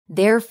neighbors.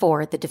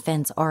 Therefore, the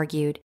defense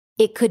argued,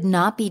 it could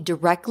not be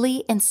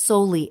directly and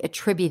solely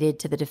attributed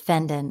to the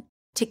defendant.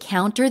 To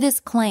counter this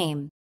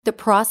claim, the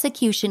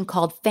prosecution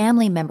called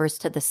family members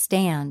to the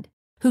stand,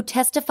 who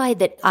testified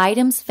that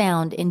items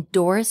found in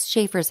Doris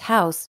Schaefer's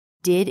house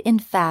did in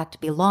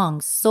fact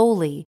belong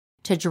solely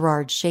to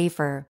Gerard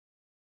Schaefer.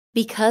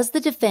 Because the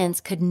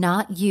defense could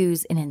not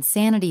use an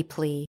insanity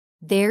plea,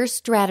 their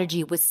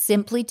strategy was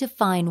simply to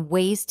find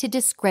ways to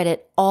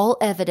discredit all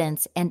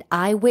evidence and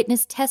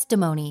eyewitness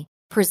testimony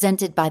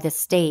presented by the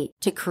state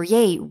to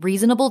create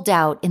reasonable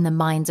doubt in the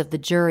minds of the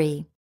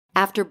jury.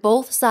 After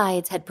both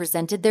sides had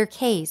presented their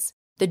case,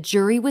 the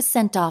jury was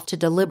sent off to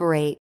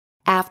deliberate.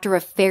 After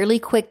a fairly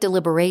quick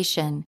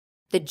deliberation,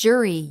 the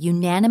jury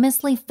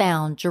unanimously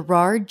found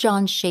Gerard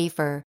John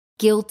Schaefer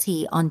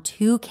guilty on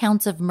 2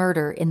 counts of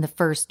murder in the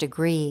first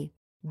degree.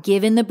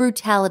 Given the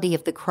brutality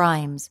of the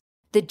crimes,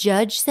 the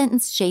judge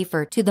sentenced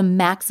Schaefer to the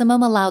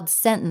maximum allowed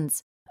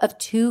sentence of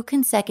 2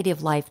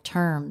 consecutive life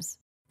terms.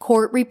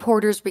 Court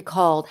reporters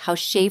recalled how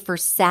Schaefer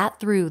sat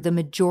through the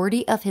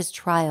majority of his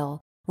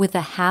trial with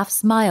a half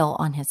smile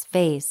on his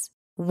face,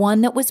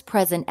 one that was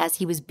present as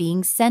he was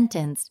being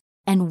sentenced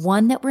and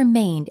one that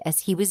remained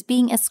as he was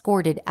being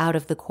escorted out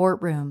of the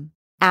courtroom.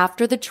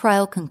 After the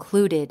trial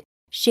concluded,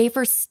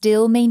 Schaefer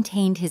still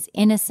maintained his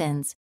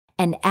innocence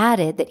and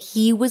added that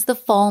he was the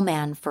fall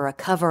man for a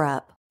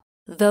cover-up.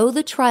 Though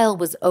the trial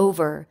was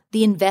over,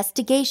 the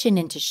investigation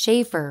into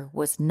Schaefer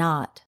was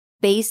not.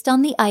 Based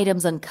on the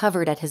items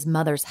uncovered at his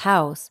mother's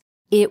house,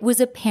 it was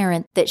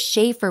apparent that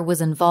Schaefer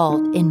was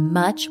involved in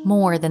much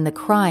more than the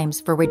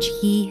crimes for which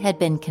he had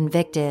been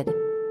convicted.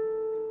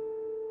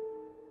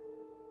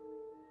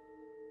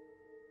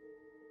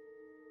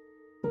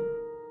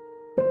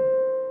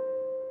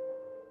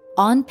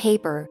 On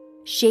paper,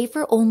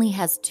 Schaefer only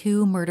has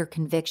 2 murder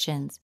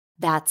convictions.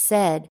 That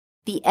said,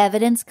 the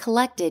evidence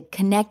collected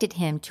connected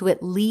him to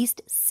at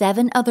least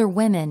 7 other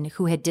women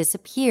who had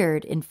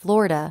disappeared in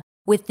Florida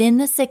within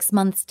the 6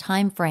 months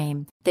time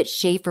frame that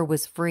Schaefer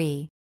was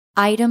free.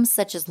 Items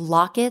such as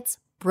lockets,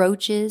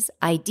 brooches,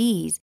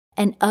 IDs,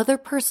 and other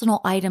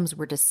personal items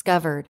were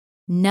discovered,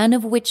 none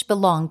of which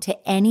belonged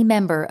to any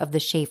member of the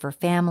Schaefer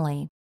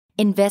family.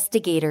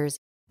 Investigators,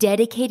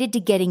 dedicated to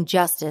getting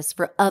justice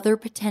for other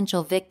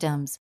potential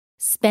victims,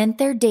 spent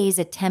their days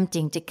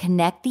attempting to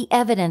connect the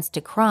evidence to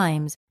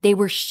crimes they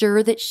were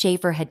sure that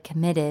Schaefer had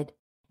committed.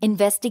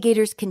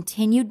 Investigators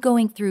continued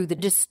going through the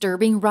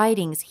disturbing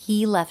writings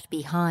he left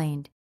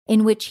behind,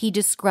 in which he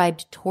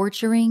described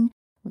torturing,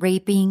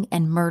 raping,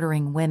 and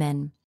murdering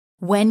women.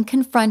 When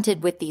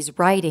confronted with these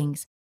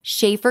writings,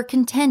 Schaefer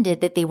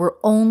contended that they were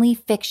only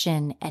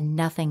fiction and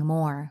nothing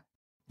more.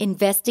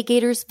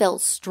 Investigators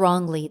felt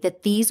strongly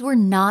that these were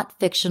not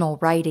fictional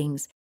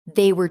writings.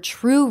 They were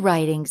true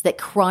writings that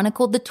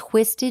chronicled the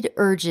twisted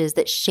urges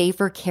that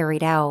Schaefer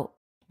carried out.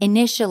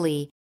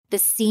 Initially, the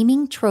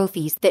seeming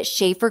trophies that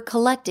Schaefer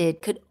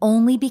collected could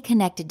only be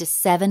connected to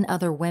 7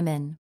 other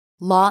women.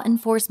 Law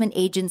enforcement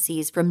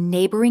agencies from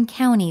neighboring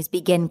counties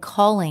began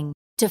calling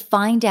to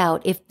find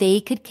out if they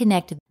could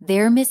connect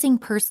their missing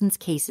persons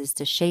cases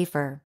to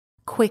Schaefer.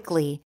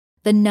 Quickly,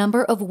 the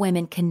number of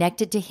women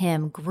connected to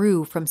him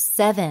grew from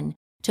 7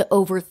 to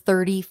over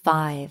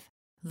 35.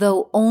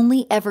 Though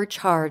only ever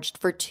charged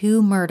for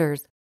 2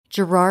 murders,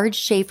 Gerard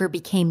Schaefer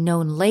became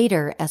known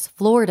later as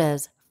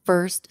Florida's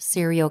first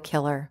serial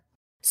killer.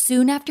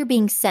 Soon after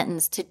being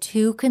sentenced to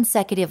 2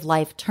 consecutive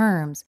life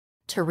terms,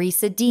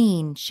 Teresa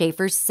Dean,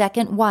 Schaefer's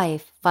second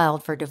wife,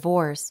 filed for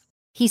divorce.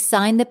 He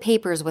signed the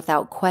papers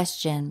without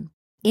question.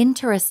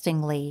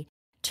 Interestingly,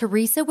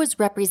 Teresa was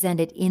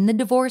represented in the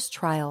divorce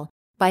trial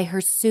by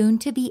her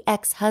soon-to-be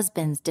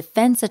ex-husband's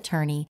defense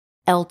attorney,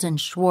 Elton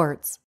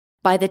Schwartz.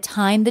 By the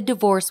time the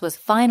divorce was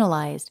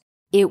finalized,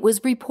 it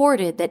was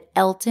reported that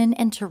Elton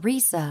and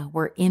Teresa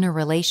were in a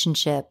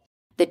relationship.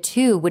 The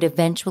two would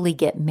eventually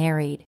get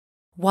married.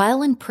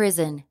 While in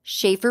prison,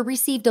 Schaefer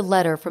received a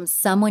letter from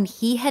someone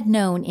he had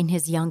known in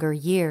his younger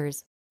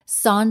years.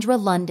 Sandra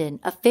London,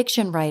 a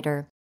fiction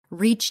writer,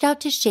 reached out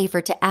to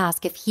Schaefer to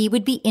ask if he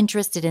would be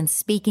interested in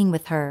speaking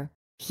with her.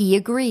 He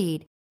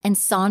agreed, and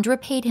Sandra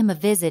paid him a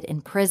visit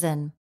in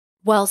prison.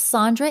 While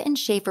Sandra and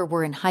Schaefer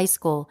were in high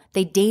school,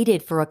 they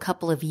dated for a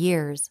couple of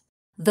years.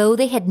 Though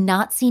they had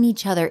not seen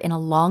each other in a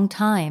long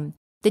time,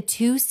 the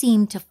two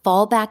seemed to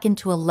fall back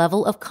into a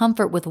level of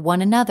comfort with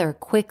one another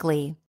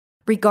quickly.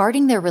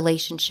 Regarding their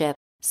relationship,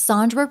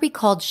 Sandra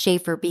recalled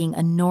Schaefer being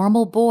a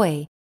normal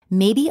boy,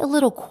 maybe a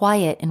little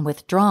quiet and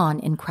withdrawn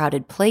in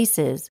crowded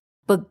places,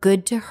 but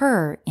good to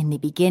her in the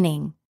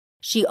beginning.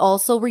 She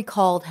also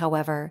recalled,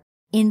 however,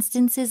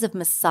 instances of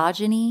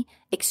misogyny,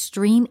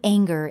 extreme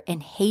anger,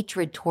 and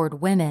hatred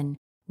toward women,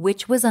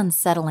 which was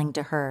unsettling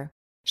to her.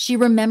 She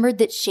remembered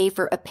that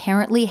Schaefer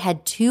apparently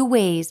had 2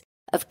 ways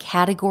of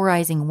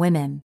categorizing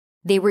women.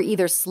 They were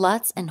either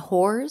sluts and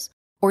whores,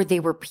 or they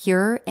were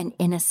pure and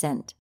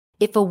innocent.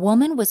 If a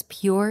woman was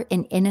pure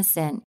and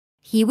innocent,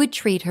 he would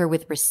treat her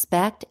with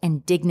respect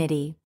and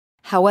dignity.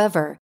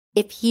 However,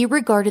 if he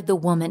regarded the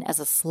woman as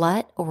a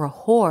slut or a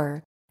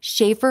whore,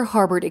 Schaefer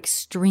harbored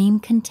extreme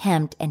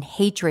contempt and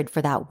hatred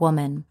for that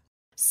woman.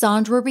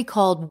 Sandra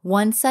recalled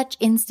one such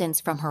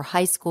instance from her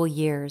high school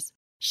years.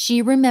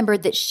 She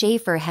remembered that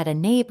Schaefer had a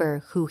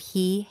neighbor who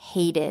he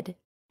hated.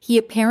 He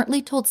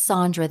apparently told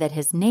Sandra that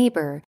his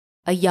neighbor,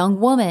 a young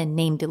woman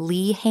named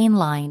Lee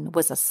Hainline,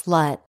 was a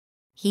slut.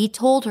 He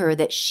told her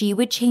that she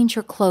would change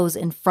her clothes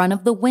in front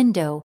of the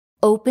window,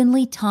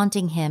 openly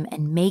taunting him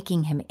and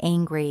making him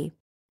angry.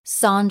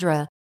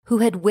 Sandra, who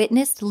had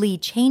witnessed Lee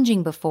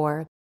changing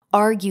before,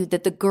 argued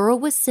that the girl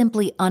was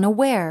simply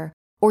unaware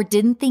or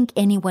didn't think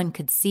anyone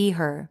could see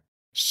her.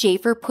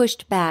 Schaefer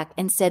pushed back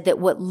and said that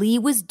what Lee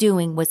was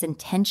doing was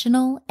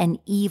intentional and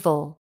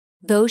evil.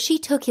 Though she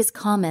took his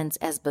comments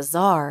as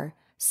bizarre,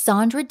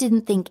 Sandra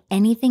didn't think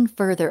anything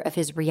further of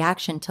his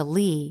reaction to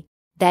Lee.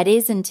 That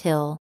is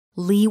until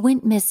Lee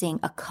went missing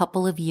a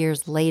couple of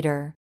years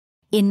later.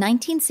 In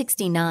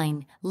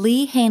 1969,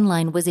 Lee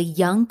Hainline was a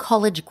young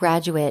college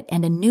graduate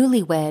and a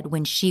newlywed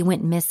when she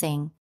went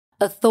missing.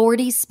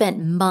 Authorities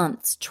spent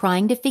months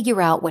trying to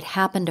figure out what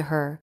happened to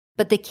her,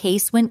 but the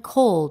case went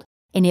cold,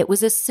 and it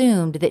was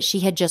assumed that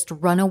she had just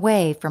run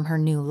away from her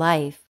new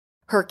life.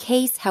 Her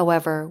case,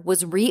 however,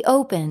 was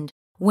reopened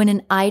when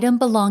an item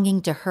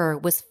belonging to her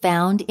was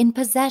found in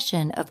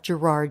possession of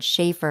Gerard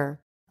Schaefer.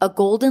 A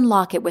golden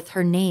locket with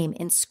her name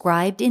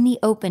inscribed in the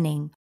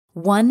opening,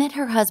 one that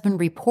her husband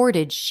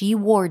reported she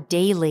wore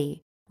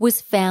daily,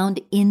 was found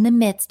in the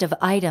midst of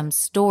items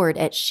stored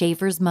at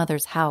Schaefer's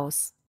mother's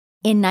house.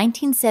 In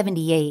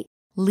 1978,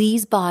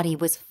 Lee's body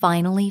was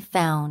finally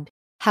found.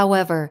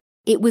 However,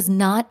 it was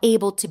not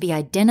able to be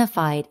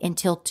identified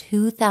until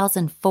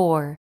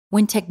 2004,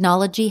 when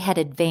technology had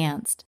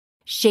advanced.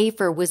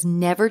 Schaefer was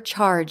never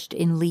charged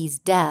in Lee's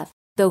death,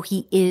 though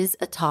he is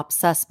a top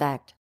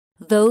suspect.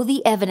 Though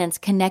the evidence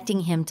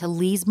connecting him to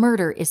Lee's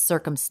murder is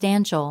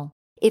circumstantial,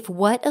 if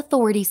what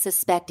authorities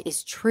suspect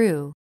is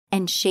true,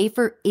 and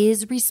Schaefer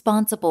is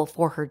responsible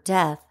for her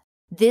death,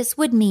 this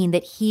would mean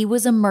that he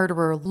was a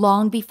murderer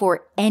long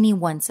before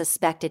anyone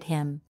suspected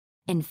him.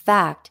 In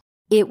fact,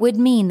 it would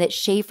mean that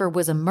Schaefer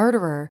was a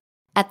murderer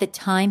at the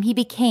time he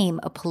became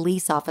a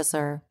police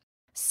officer.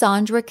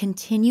 Sandra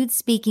continued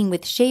speaking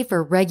with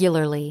Schaefer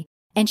regularly,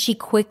 and she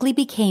quickly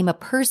became a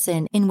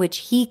person in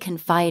which he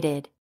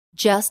confided.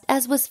 Just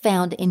as was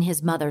found in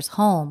his mother's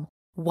home,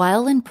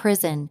 while in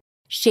prison,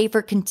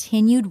 Schaefer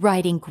continued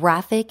writing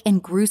graphic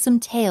and gruesome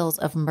tales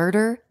of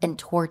murder and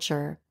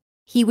torture.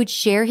 He would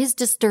share his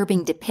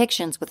disturbing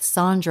depictions with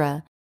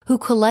Sandra, who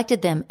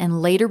collected them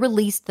and later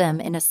released them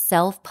in a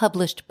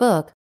self-published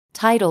book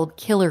titled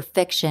Killer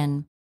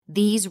Fiction.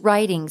 These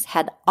writings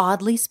had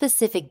oddly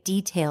specific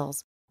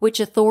details, which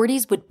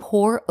authorities would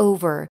pore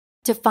over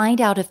to find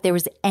out if there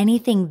was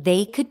anything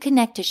they could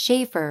connect to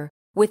Schaefer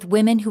with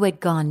women who had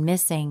gone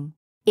missing.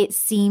 It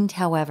seemed,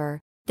 however,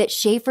 that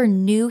Schaefer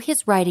knew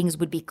his writings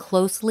would be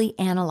closely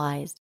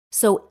analyzed,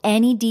 so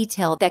any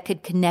detail that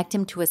could connect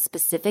him to a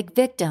specific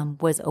victim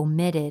was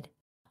omitted.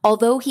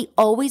 Although he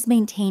always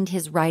maintained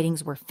his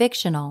writings were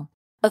fictional,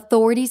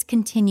 authorities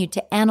continued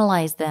to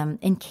analyze them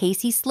in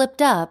case he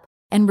slipped up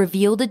and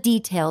revealed a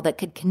detail that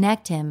could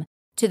connect him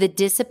to the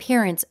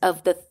disappearance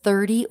of the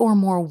 30 or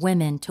more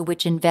women to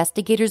which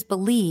investigators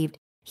believed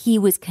he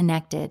was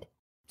connected.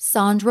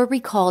 Sandra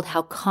recalled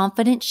how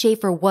confident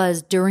Schaefer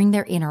was during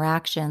their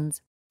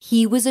interactions.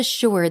 He was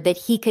assured that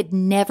he could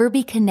never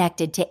be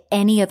connected to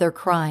any other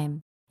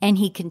crime, and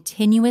he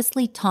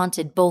continuously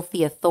taunted both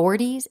the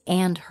authorities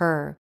and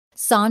her.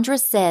 Sandra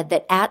said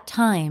that at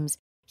times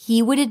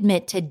he would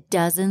admit to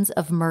dozens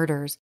of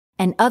murders,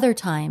 and other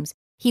times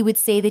he would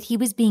say that he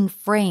was being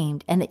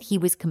framed and that he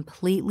was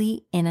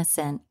completely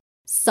innocent.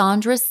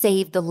 Sandra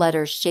saved the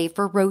letters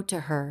Schaefer wrote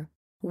to her.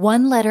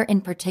 One letter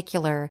in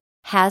particular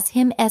has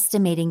him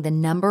estimating the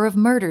number of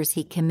murders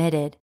he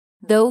committed.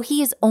 Though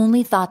he is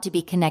only thought to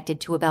be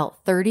connected to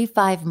about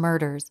 35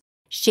 murders,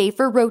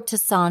 Schaefer wrote to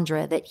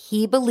Sandra that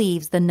he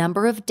believes the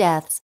number of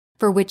deaths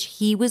for which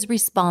he was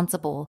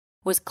responsible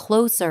was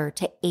closer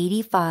to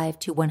 85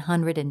 to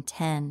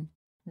 110.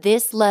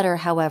 This letter,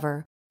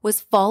 however,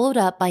 was followed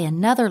up by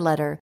another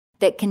letter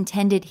that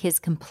contended his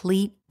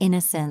complete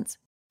innocence.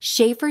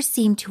 Schaefer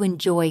seemed to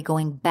enjoy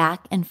going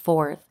back and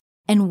forth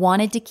and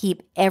wanted to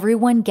keep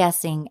everyone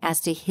guessing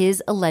as to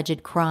his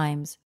alleged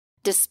crimes.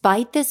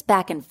 Despite this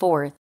back and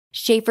forth,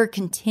 Schaefer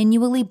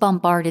continually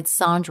bombarded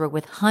Sandra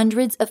with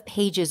hundreds of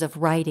pages of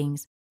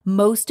writings,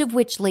 most of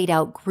which laid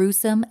out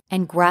gruesome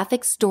and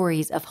graphic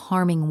stories of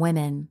harming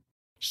women.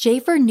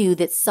 Schaefer knew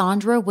that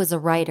Sandra was a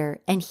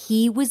writer, and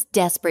he was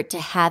desperate to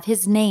have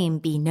his name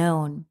be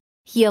known.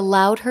 He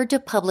allowed her to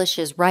publish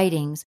his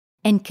writings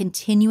and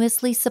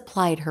continuously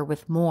supplied her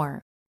with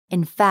more.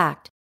 In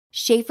fact,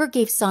 Schaefer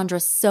gave Sandra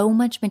so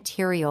much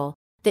material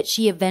that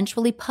she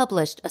eventually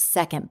published a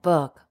second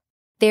book.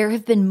 There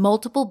have been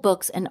multiple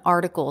books and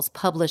articles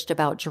published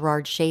about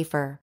Gerard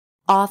Schaefer.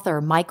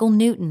 Author Michael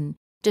Newton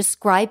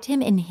described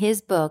him in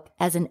his book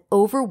as an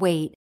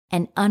overweight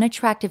and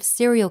unattractive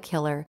serial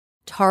killer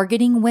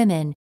targeting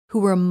women who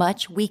were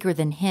much weaker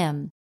than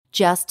him,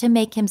 just to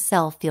make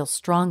himself feel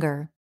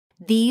stronger.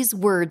 These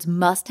words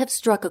must have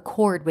struck a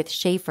chord with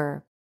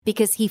Schaefer,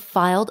 because he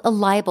filed a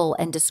libel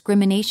and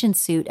discrimination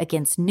suit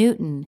against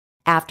Newton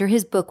after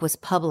his book was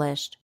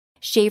published.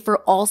 Schaefer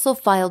also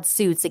filed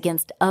suits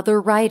against other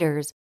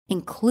writers,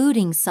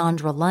 including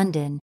Sandra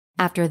London,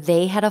 after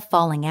they had a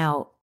falling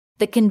out.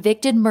 The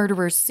convicted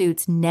murderers'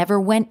 suits never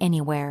went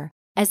anywhere,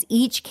 as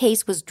each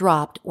case was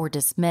dropped or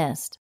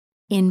dismissed.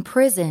 In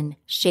prison,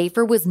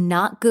 Schaefer was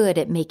not good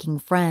at making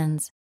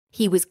friends.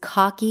 He was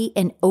cocky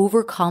and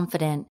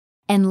overconfident,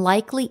 and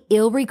likely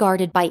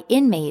ill-regarded by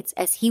inmates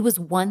as he was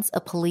once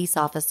a police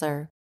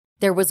officer.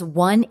 There was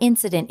one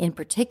incident in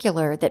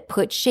particular that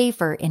put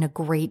Schaefer in a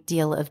great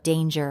deal of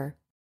danger.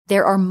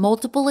 There are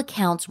multiple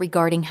accounts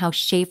regarding how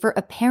Schaefer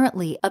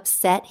apparently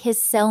upset his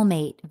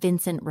cellmate,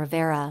 Vincent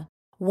Rivera.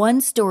 One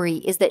story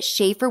is that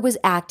Schaefer was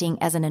acting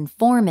as an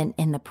informant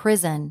in the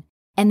prison,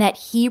 and that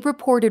he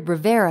reported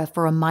Rivera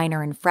for a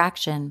minor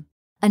infraction.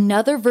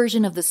 Another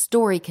version of the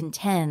story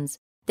contends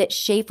that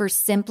Schaefer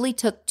simply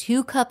took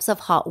 2 cups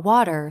of hot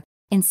water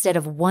instead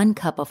of 1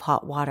 cup of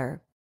hot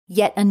water.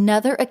 Yet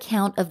another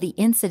account of the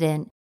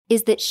incident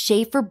is that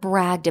Schaefer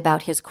bragged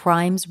about his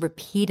crimes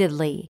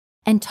repeatedly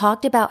and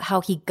talked about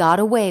how he got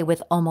away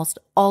with almost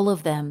all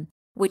of them,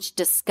 which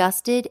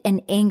disgusted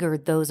and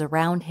angered those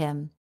around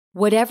him.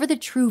 Whatever the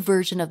true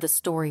version of the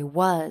story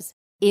was,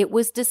 it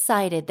was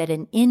decided that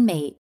an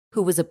inmate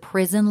who was a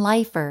prison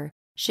lifer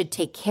should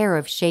take care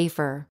of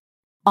Schaefer.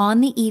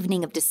 On the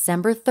evening of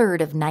December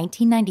 3rd of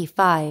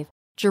 1995,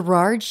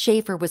 Gerard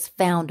Schaefer was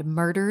found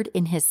murdered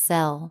in his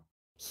cell.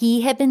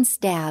 He had been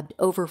stabbed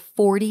over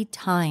 40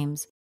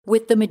 times,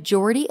 with the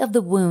majority of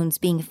the wounds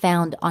being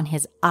found on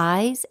his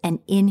eyes and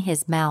in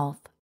his mouth.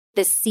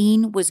 The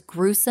scene was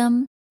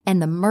gruesome,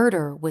 and the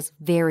murder was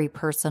very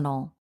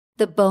personal.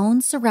 The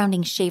bones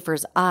surrounding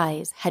Schaefer's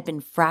eyes had been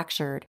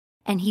fractured,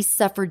 and he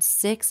suffered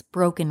 6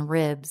 broken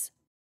ribs.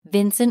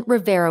 Vincent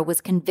Rivera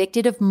was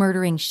convicted of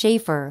murdering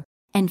Schaefer,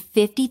 and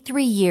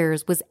 53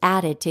 years was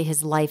added to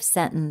his life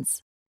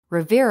sentence.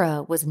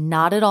 Rivera was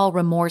not at all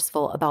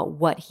remorseful about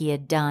what he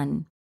had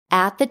done.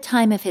 At the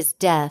time of his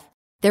death,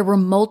 there were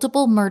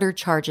multiple murder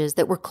charges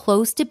that were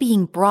close to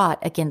being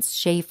brought against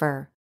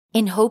Schaefer.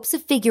 In hopes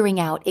of figuring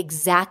out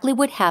exactly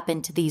what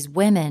happened to these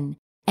women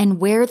and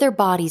where their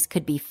bodies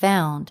could be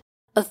found,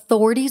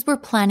 authorities were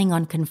planning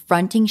on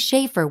confronting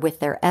Schaefer with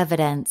their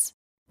evidence.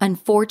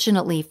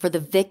 Unfortunately for the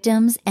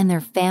victims and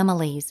their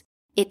families,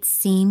 it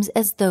seems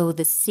as though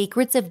the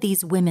secrets of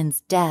these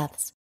women's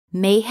deaths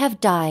may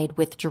have died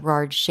with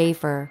Gerard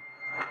Schaefer.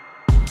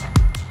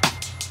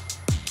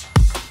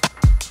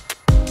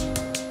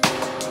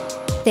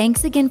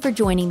 Thanks again for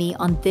joining me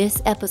on this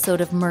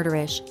episode of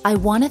Murderish. I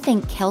want to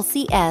thank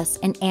Kelsey S.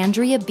 and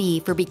Andrea B.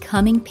 for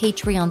becoming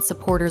Patreon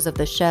supporters of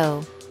the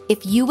show.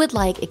 If you would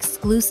like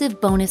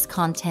exclusive bonus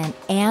content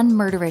and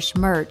Murderish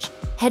merch,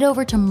 head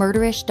over to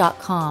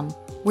murderish.com,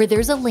 where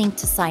there's a link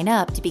to sign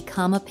up to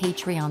become a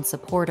Patreon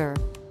supporter.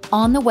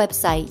 On the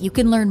website, you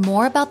can learn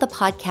more about the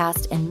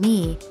podcast and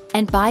me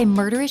and buy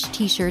Murderish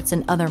t-shirts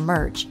and other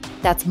merch.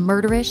 That's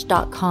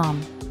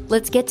murderish.com.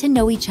 Let's get to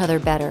know each other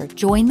better.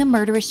 Join the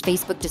Murderish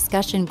Facebook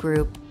discussion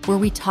group where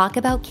we talk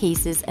about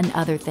cases and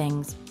other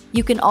things.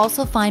 You can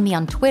also find me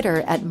on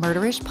Twitter at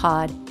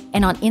MurderishPod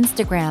and on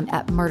Instagram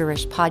at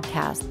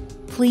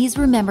MurderishPodcast. Please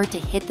remember to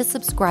hit the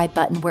subscribe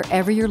button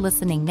wherever you're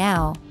listening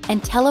now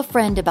and tell a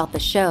friend about the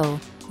show.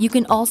 You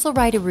can also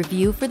write a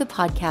review for the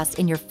podcast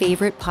in your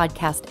favorite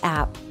podcast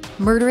app.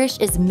 Murderish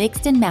is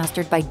mixed and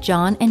mastered by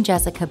John and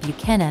Jessica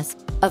Buchanan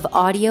of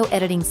Audio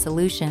Editing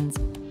Solutions.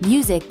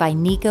 Music by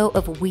Nico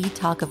of We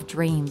Talk of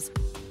Dreams.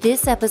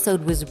 This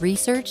episode was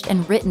researched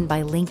and written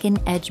by Lincoln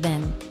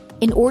Edgman.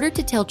 In order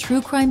to tell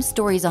true crime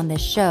stories on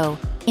this show,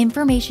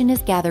 information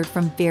is gathered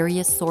from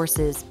various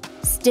sources.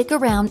 Stick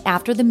around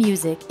after the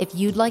music if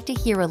you'd like to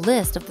hear a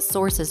list of the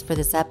sources for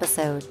this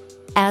episode.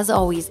 As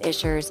always,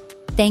 Ishers,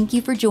 thank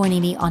you for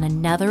joining me on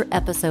another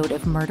episode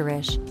of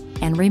Murderish.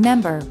 And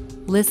remember,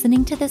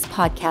 listening to this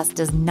podcast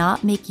does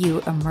not make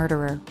you a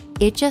murderer.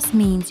 It just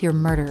means you're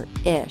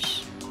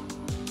murder-ish.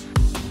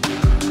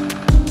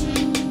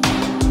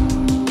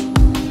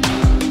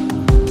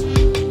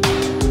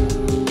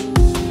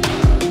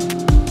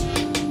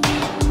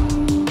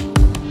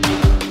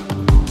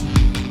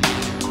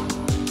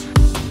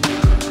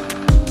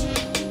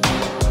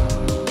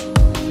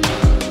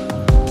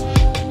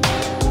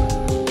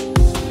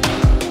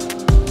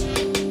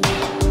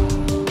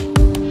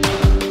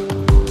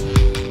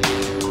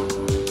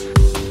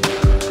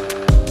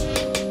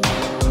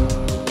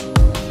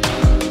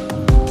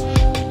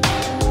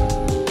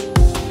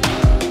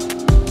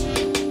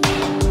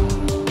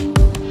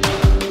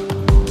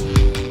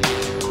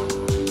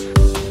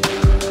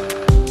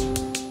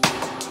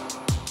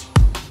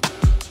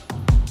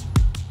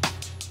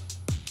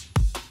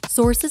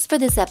 Sources for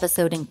this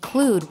episode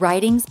include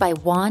writings by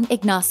Juan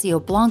Ignacio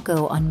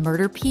Blanco on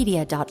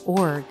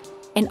murderpedia.org,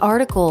 An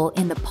article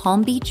in the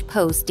Palm Beach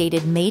Post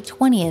dated May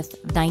 20th,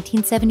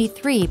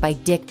 1973 by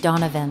Dick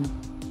Donovan.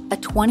 A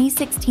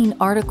 2016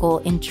 article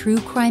in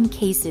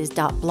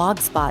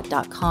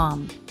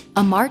truecrimecases.blogspot.com.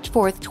 A March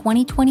 4th,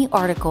 2020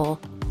 article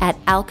at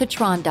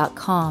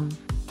alcatron.com.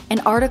 An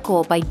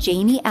article by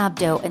Jamie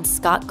Abdo and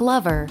Scott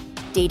Glover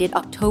dated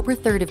October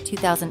 3rd of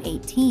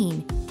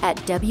 2018 at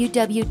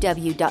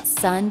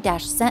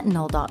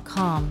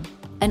www.sun-sentinel.com.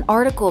 An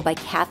article by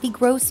Kathy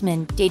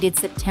Grossman dated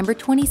September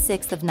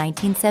 26th of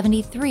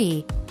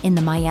 1973 in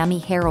the Miami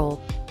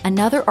Herald.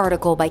 Another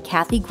article by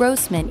Kathy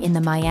Grossman in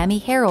the Miami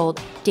Herald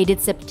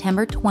dated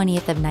September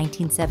 20th of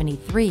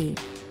 1973.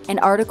 An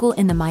article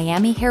in the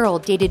Miami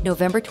Herald dated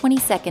November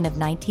 22nd of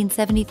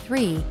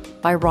 1973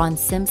 by Ron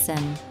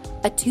Simpson.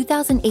 A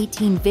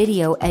 2018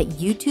 video at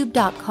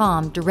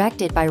youtube.com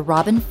directed by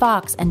Robin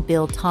Fox and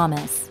Bill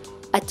Thomas.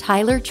 A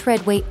Tyler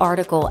Treadway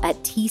article at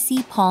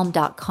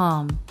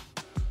tcpalm.com.